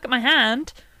 look at my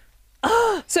hand.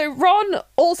 So Ron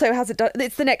also hasn't done,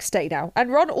 it's the next day now,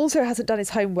 and Ron also hasn't done his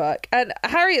homework, and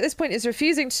Harry at this point is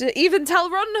refusing to even tell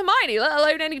Ron and Hermione, let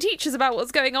alone any teachers, about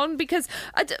what's going on, because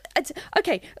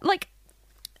okay, like,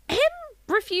 him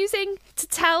refusing to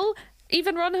tell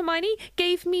even Ron and Hermione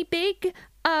gave me big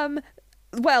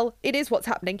well, it is what's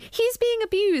happening. He's being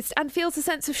abused and feels a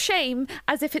sense of shame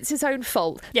as if it's his own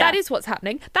fault. Yeah. That is what's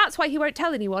happening. That's why he won't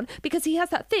tell anyone, because he has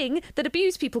that thing that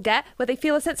abused people get where they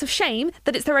feel a sense of shame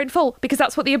that it's their own fault, because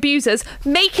that's what the abuser's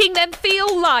making them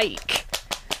feel like.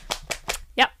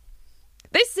 Yep.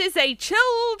 This is a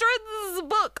children's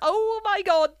book. Oh my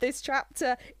God, this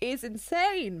chapter is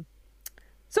insane.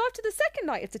 So after the second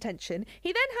night of detention,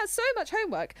 he then has so much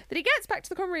homework that he gets back to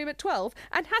the common room at 12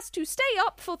 and has to stay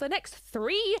up for the next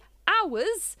 3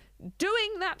 hours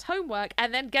doing that homework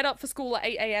and then get up for school at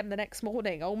 8 a.m. the next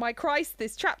morning. Oh my Christ,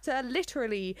 this chapter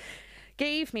literally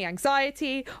gave me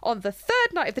anxiety. On the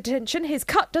third night of the detention, his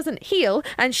cut doesn't heal,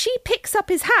 and she picks up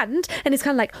his hand and is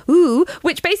kind of like, ooh,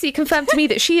 which basically confirmed to me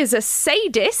that she is a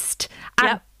sadist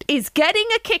and is getting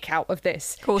a kick out of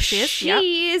this. Of course she is.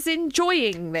 She is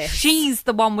enjoying this. She's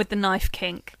the one with the knife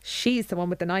kink. She's the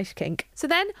one with the knife kink. So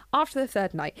then, after the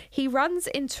third night, he runs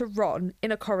into Ron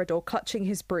in a corridor, clutching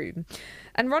his broom.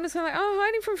 And Ron is kind of like, oh,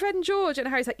 hiding from Fred and George. And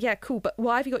Harry's like, yeah, cool, but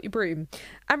why have you got your broom?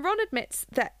 And Ron admits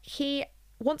that he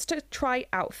wants to try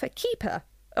out for keeper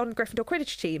on Gryffindor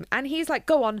Quidditch team. And he's like,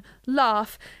 go on,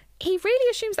 laugh. He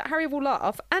really assumes that Harry will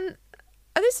laugh. And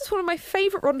this is one of my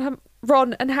favourite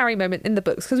Ron and Harry moment in the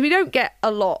books, because we don't get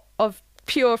a lot of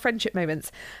pure friendship moments.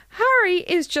 Harry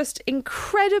is just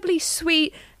incredibly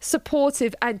sweet,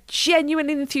 supportive, and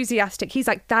genuinely enthusiastic. He's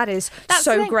like, that's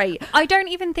so great. I don't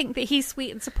even think that he's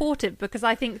sweet and supportive, because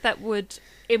I think that would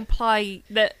imply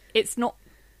that it's not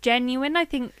genuine. I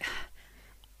think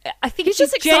he's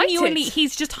just genuinely excited.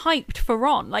 He's just hyped for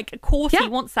Ron. Like, of course he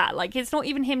wants that. Like, it's not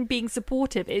even him being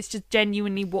supportive. It's just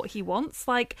genuinely what he wants.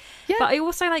 Like, but I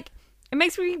also, like, it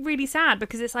makes me really sad,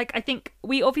 because it's like, I think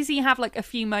we obviously have like a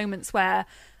few moments where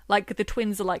like the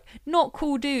twins are like not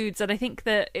cool dudes, and I think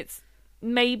that it's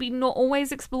maybe not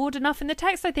always explored enough in the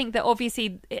text. I think that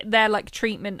obviously their like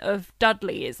treatment of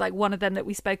Dudley is like one of them that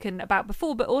we've spoken about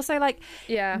before, but also like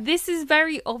this is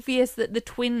very obvious that the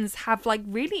twins have like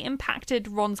really impacted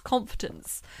Ron's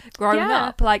confidence growing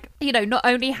up. Like, you know, not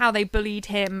only how they bullied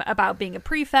him about being a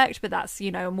prefect, but that's, you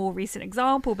know, a more recent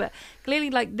example, but clearly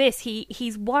like this,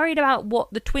 he's worried about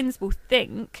what the twins will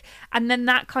think, and then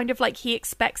that kind of like, he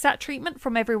expects that treatment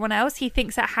from everyone else. He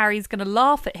thinks that Harry's gonna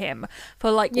laugh at him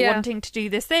for like wanting to do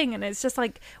this thing, and it's just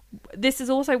like, this is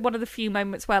also one of the few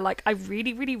moments where like I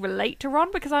really, really relate to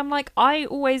Ron, because I'm like, I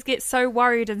always get so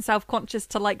worried and self-conscious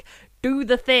to like do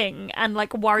the thing and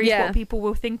like worried what people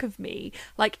will think of me,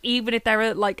 like even if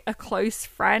they're like a close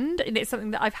friend, and it's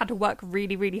something that I've had to work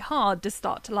really, really hard to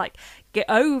start to like get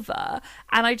over.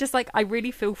 And I just like, I really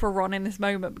feel for Ron in this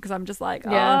moment, because I'm just like,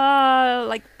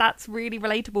 like that's really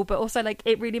relatable, but also like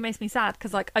it really makes me sad,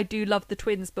 because like I do love the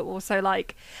twins, but also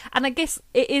like, and I guess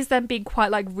it is them being quite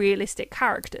like realistic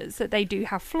characters, that they do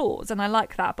have flaws, and I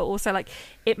like that, but also like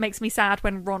it makes me sad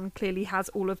when Ron clearly has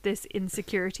all of this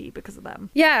insecurity because of them.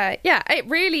 Yeah, it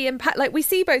really impact. Like, we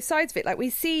see both sides of it. Like,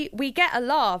 we get a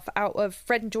laugh out of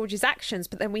Fred and George's actions,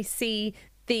 but then we see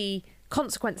the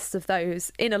consequences of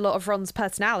those in a lot of Ron's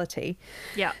personality.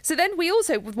 Yeah. So then we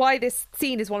also, why this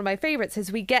scene is one of my favourites,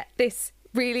 is we get this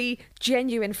really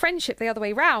genuine friendship the other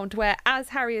way round, where as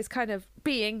Harry is kind of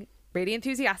being really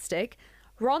enthusiastic,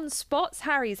 Ron spots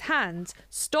Harry's hand,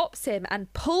 stops him,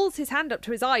 and pulls his hand up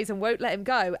to his eyes and won't let him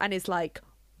go, and is like,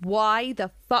 why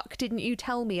the fuck didn't you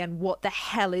tell me, and what the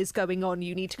hell is going on?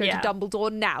 You need to go to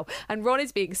Dumbledore now. And Ron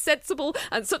is being sensible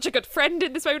and such a good friend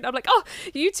in this moment. I'm like, oh,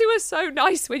 you two are so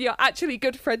nice when you're actually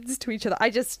good friends to each other.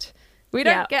 We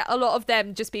don't get a lot of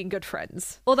them just being good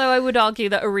friends. Although I would argue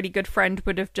that a really good friend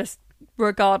would have just,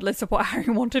 regardless of what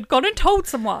Harry wanted, gone and told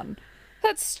someone.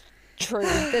 That's true.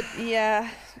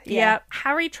 Yeah.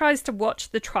 Harry tries to watch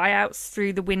the tryouts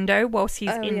through the window whilst he's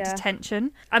in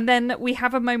detention. And then we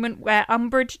have a moment where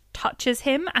Umbridge touches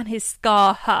him and his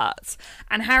scar hurts.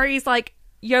 And Harry's like,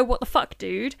 yo, what the fuck,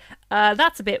 dude?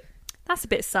 That's a bit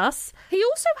sus. He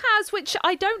also has, which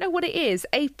I don't know what it is,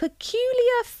 a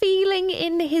peculiar feeling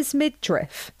in his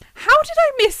midriff. How did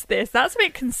I miss this? That's a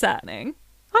bit concerning.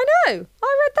 I know. I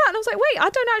read that and I was like, wait,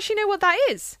 I don't actually know what that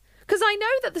is. Because I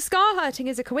know that the scar hurting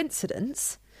is a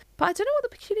coincidence, but I don't know what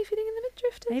the peculiar feeling in the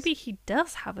midriff is. Maybe he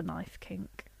does have a knife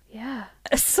kink. Yeah.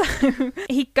 So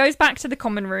he goes back to the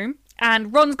common room,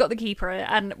 and Ron's got the keeper,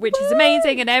 and which is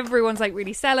amazing, and everyone's like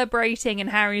really celebrating, and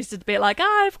Harry's just a bit like,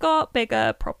 I've got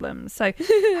bigger problems. So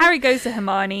Harry goes to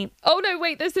Hermione. Oh no,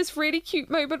 wait, there's this really cute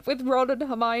moment with Ron and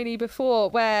Hermione before,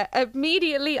 where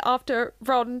immediately after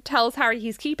Ron tells Harry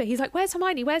he's keeper, he's like, where's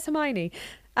Hermione? Where's Hermione?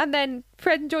 And then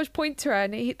Fred and George point to her,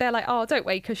 and they're like, oh, don't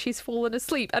wait, because she's fallen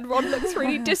asleep. And Ron looks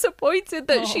really disappointed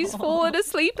that she's fallen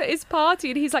asleep at his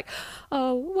party. And he's like,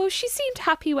 oh, well, she seemed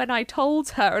happy when I told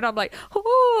her. And I'm like,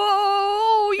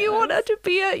 oh, you want her to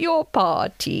be at your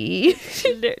party.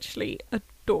 Literally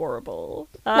adorable.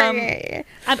 And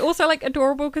also like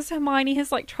adorable because Hermione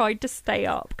has like tried to stay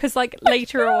up, because like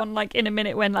later on, like in a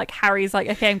minute when like Harry's like,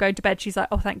 okay, I'm going to bed, she's like,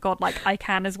 oh thank God, like I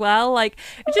can as well. Like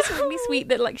it's just really sweet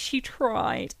that like she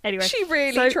tried. Anyway, she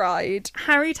really tried.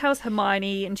 Harry tells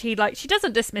Hermione, and she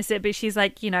doesn't dismiss it, but she's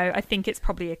like, you know, I think it's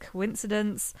probably a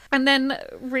coincidence. And then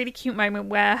really cute moment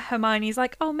where Hermione's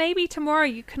like, oh, maybe tomorrow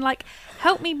you can like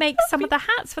help me make some of the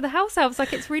hats for the house elves.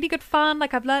 Like it's really good fun.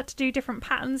 Like I've learned to do different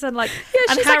patterns, and like,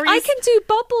 yeah, and she's like, I can do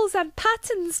bubbles and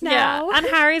patterns now. Yeah, and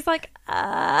Harry's like,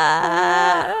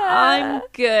 I'm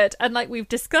good. And like we've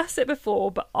discussed it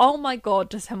before, but oh my God,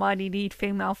 does Hermione need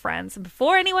female friends? And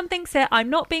before anyone thinks it, I'm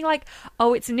not being like,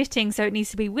 oh, it's knitting, so it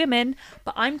needs to be women,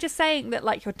 but I'm just saying that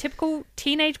like your typical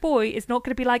teenage boy is not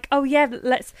going to be like, oh yeah,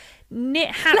 let's knit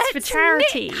hats for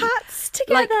charity. Knit hats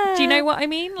together. Like, do you know what I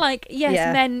mean? Like,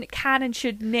 yes, men can and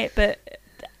should knit, but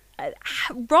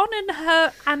Ron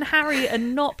and Harry are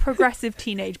not progressive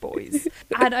teenage boys,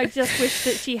 and I just wish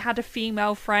that she had a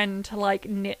female friend to like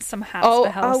knit some hats for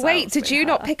herself. Oh wait, did you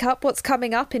not pick up what's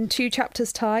coming up in 2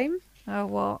 chapters time? Oh,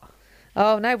 what?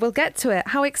 Oh no, we'll get to it.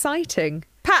 How exciting.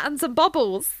 Patterns and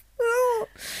bubbles.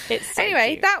 It's so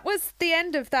anyway cute. That was the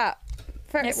end of that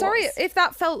Sorry was. if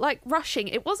that felt like rushing.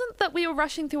 It wasn't that we were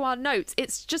rushing through our notes.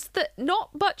 It's just that not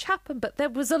much happened, but there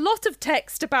was a lot of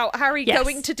text about Harry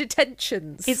going to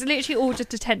detentions. It's literally all just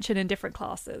detention in different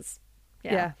classes.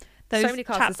 Yeah. Those So many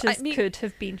classes. chapters could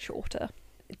have been shorter.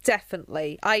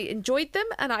 Definitely. I enjoyed them,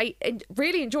 and I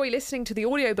really enjoy listening to the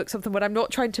audiobooks of them when I'm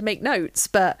not trying to make notes,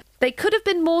 but they could have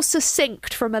been more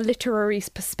succinct from a literary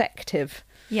perspective.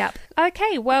 Yep.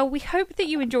 Okay, well, we hope that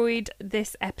you enjoyed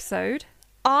this episode.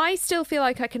 I still feel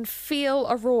like I can feel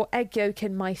a raw egg yolk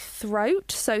in my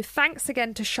throat, so thanks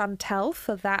again to Chantel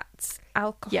for that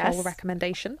alcohol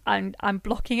recommendation. I'm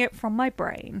blocking it from my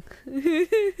brain.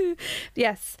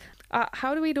 Yes.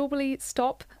 How do we normally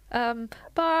stop? Bye.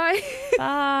 Bye.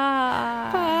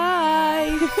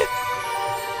 Bye.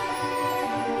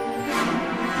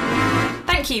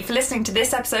 Thank you for listening to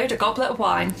this episode of Goblet of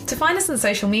Wine. To find us on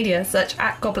social media, search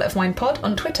 @Goblet of Wine Pod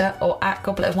on Twitter or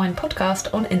 @Goblet of Wine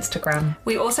Podcast on Instagram.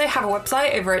 We also have a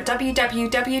website over at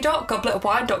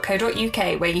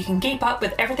www.gobletofwine.co.uk where you can keep up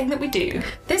with everything that we do.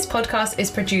 This podcast is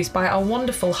produced by our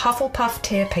wonderful Hufflepuff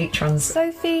tier patrons.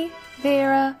 Sophie,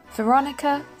 Vera,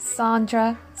 Veronica,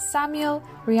 Sandra, Samuel,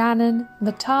 Rhiannon,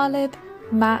 Matalib,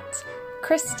 Matt,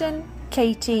 Kristen,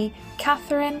 Katie,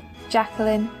 Catherine,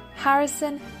 Jacqueline,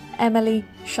 Harrison, Emily,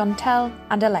 Chantel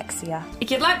and Alexia. If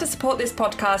you'd like to support this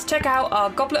podcast, check out our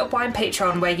Goblet of Wine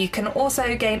Patreon, where you can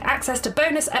also gain access to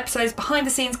bonus episodes, behind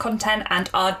the scenes content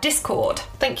and our Discord.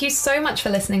 Thank you so much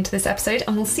for listening to this episode,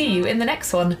 and we'll see you in the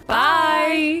next one.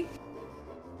 Bye.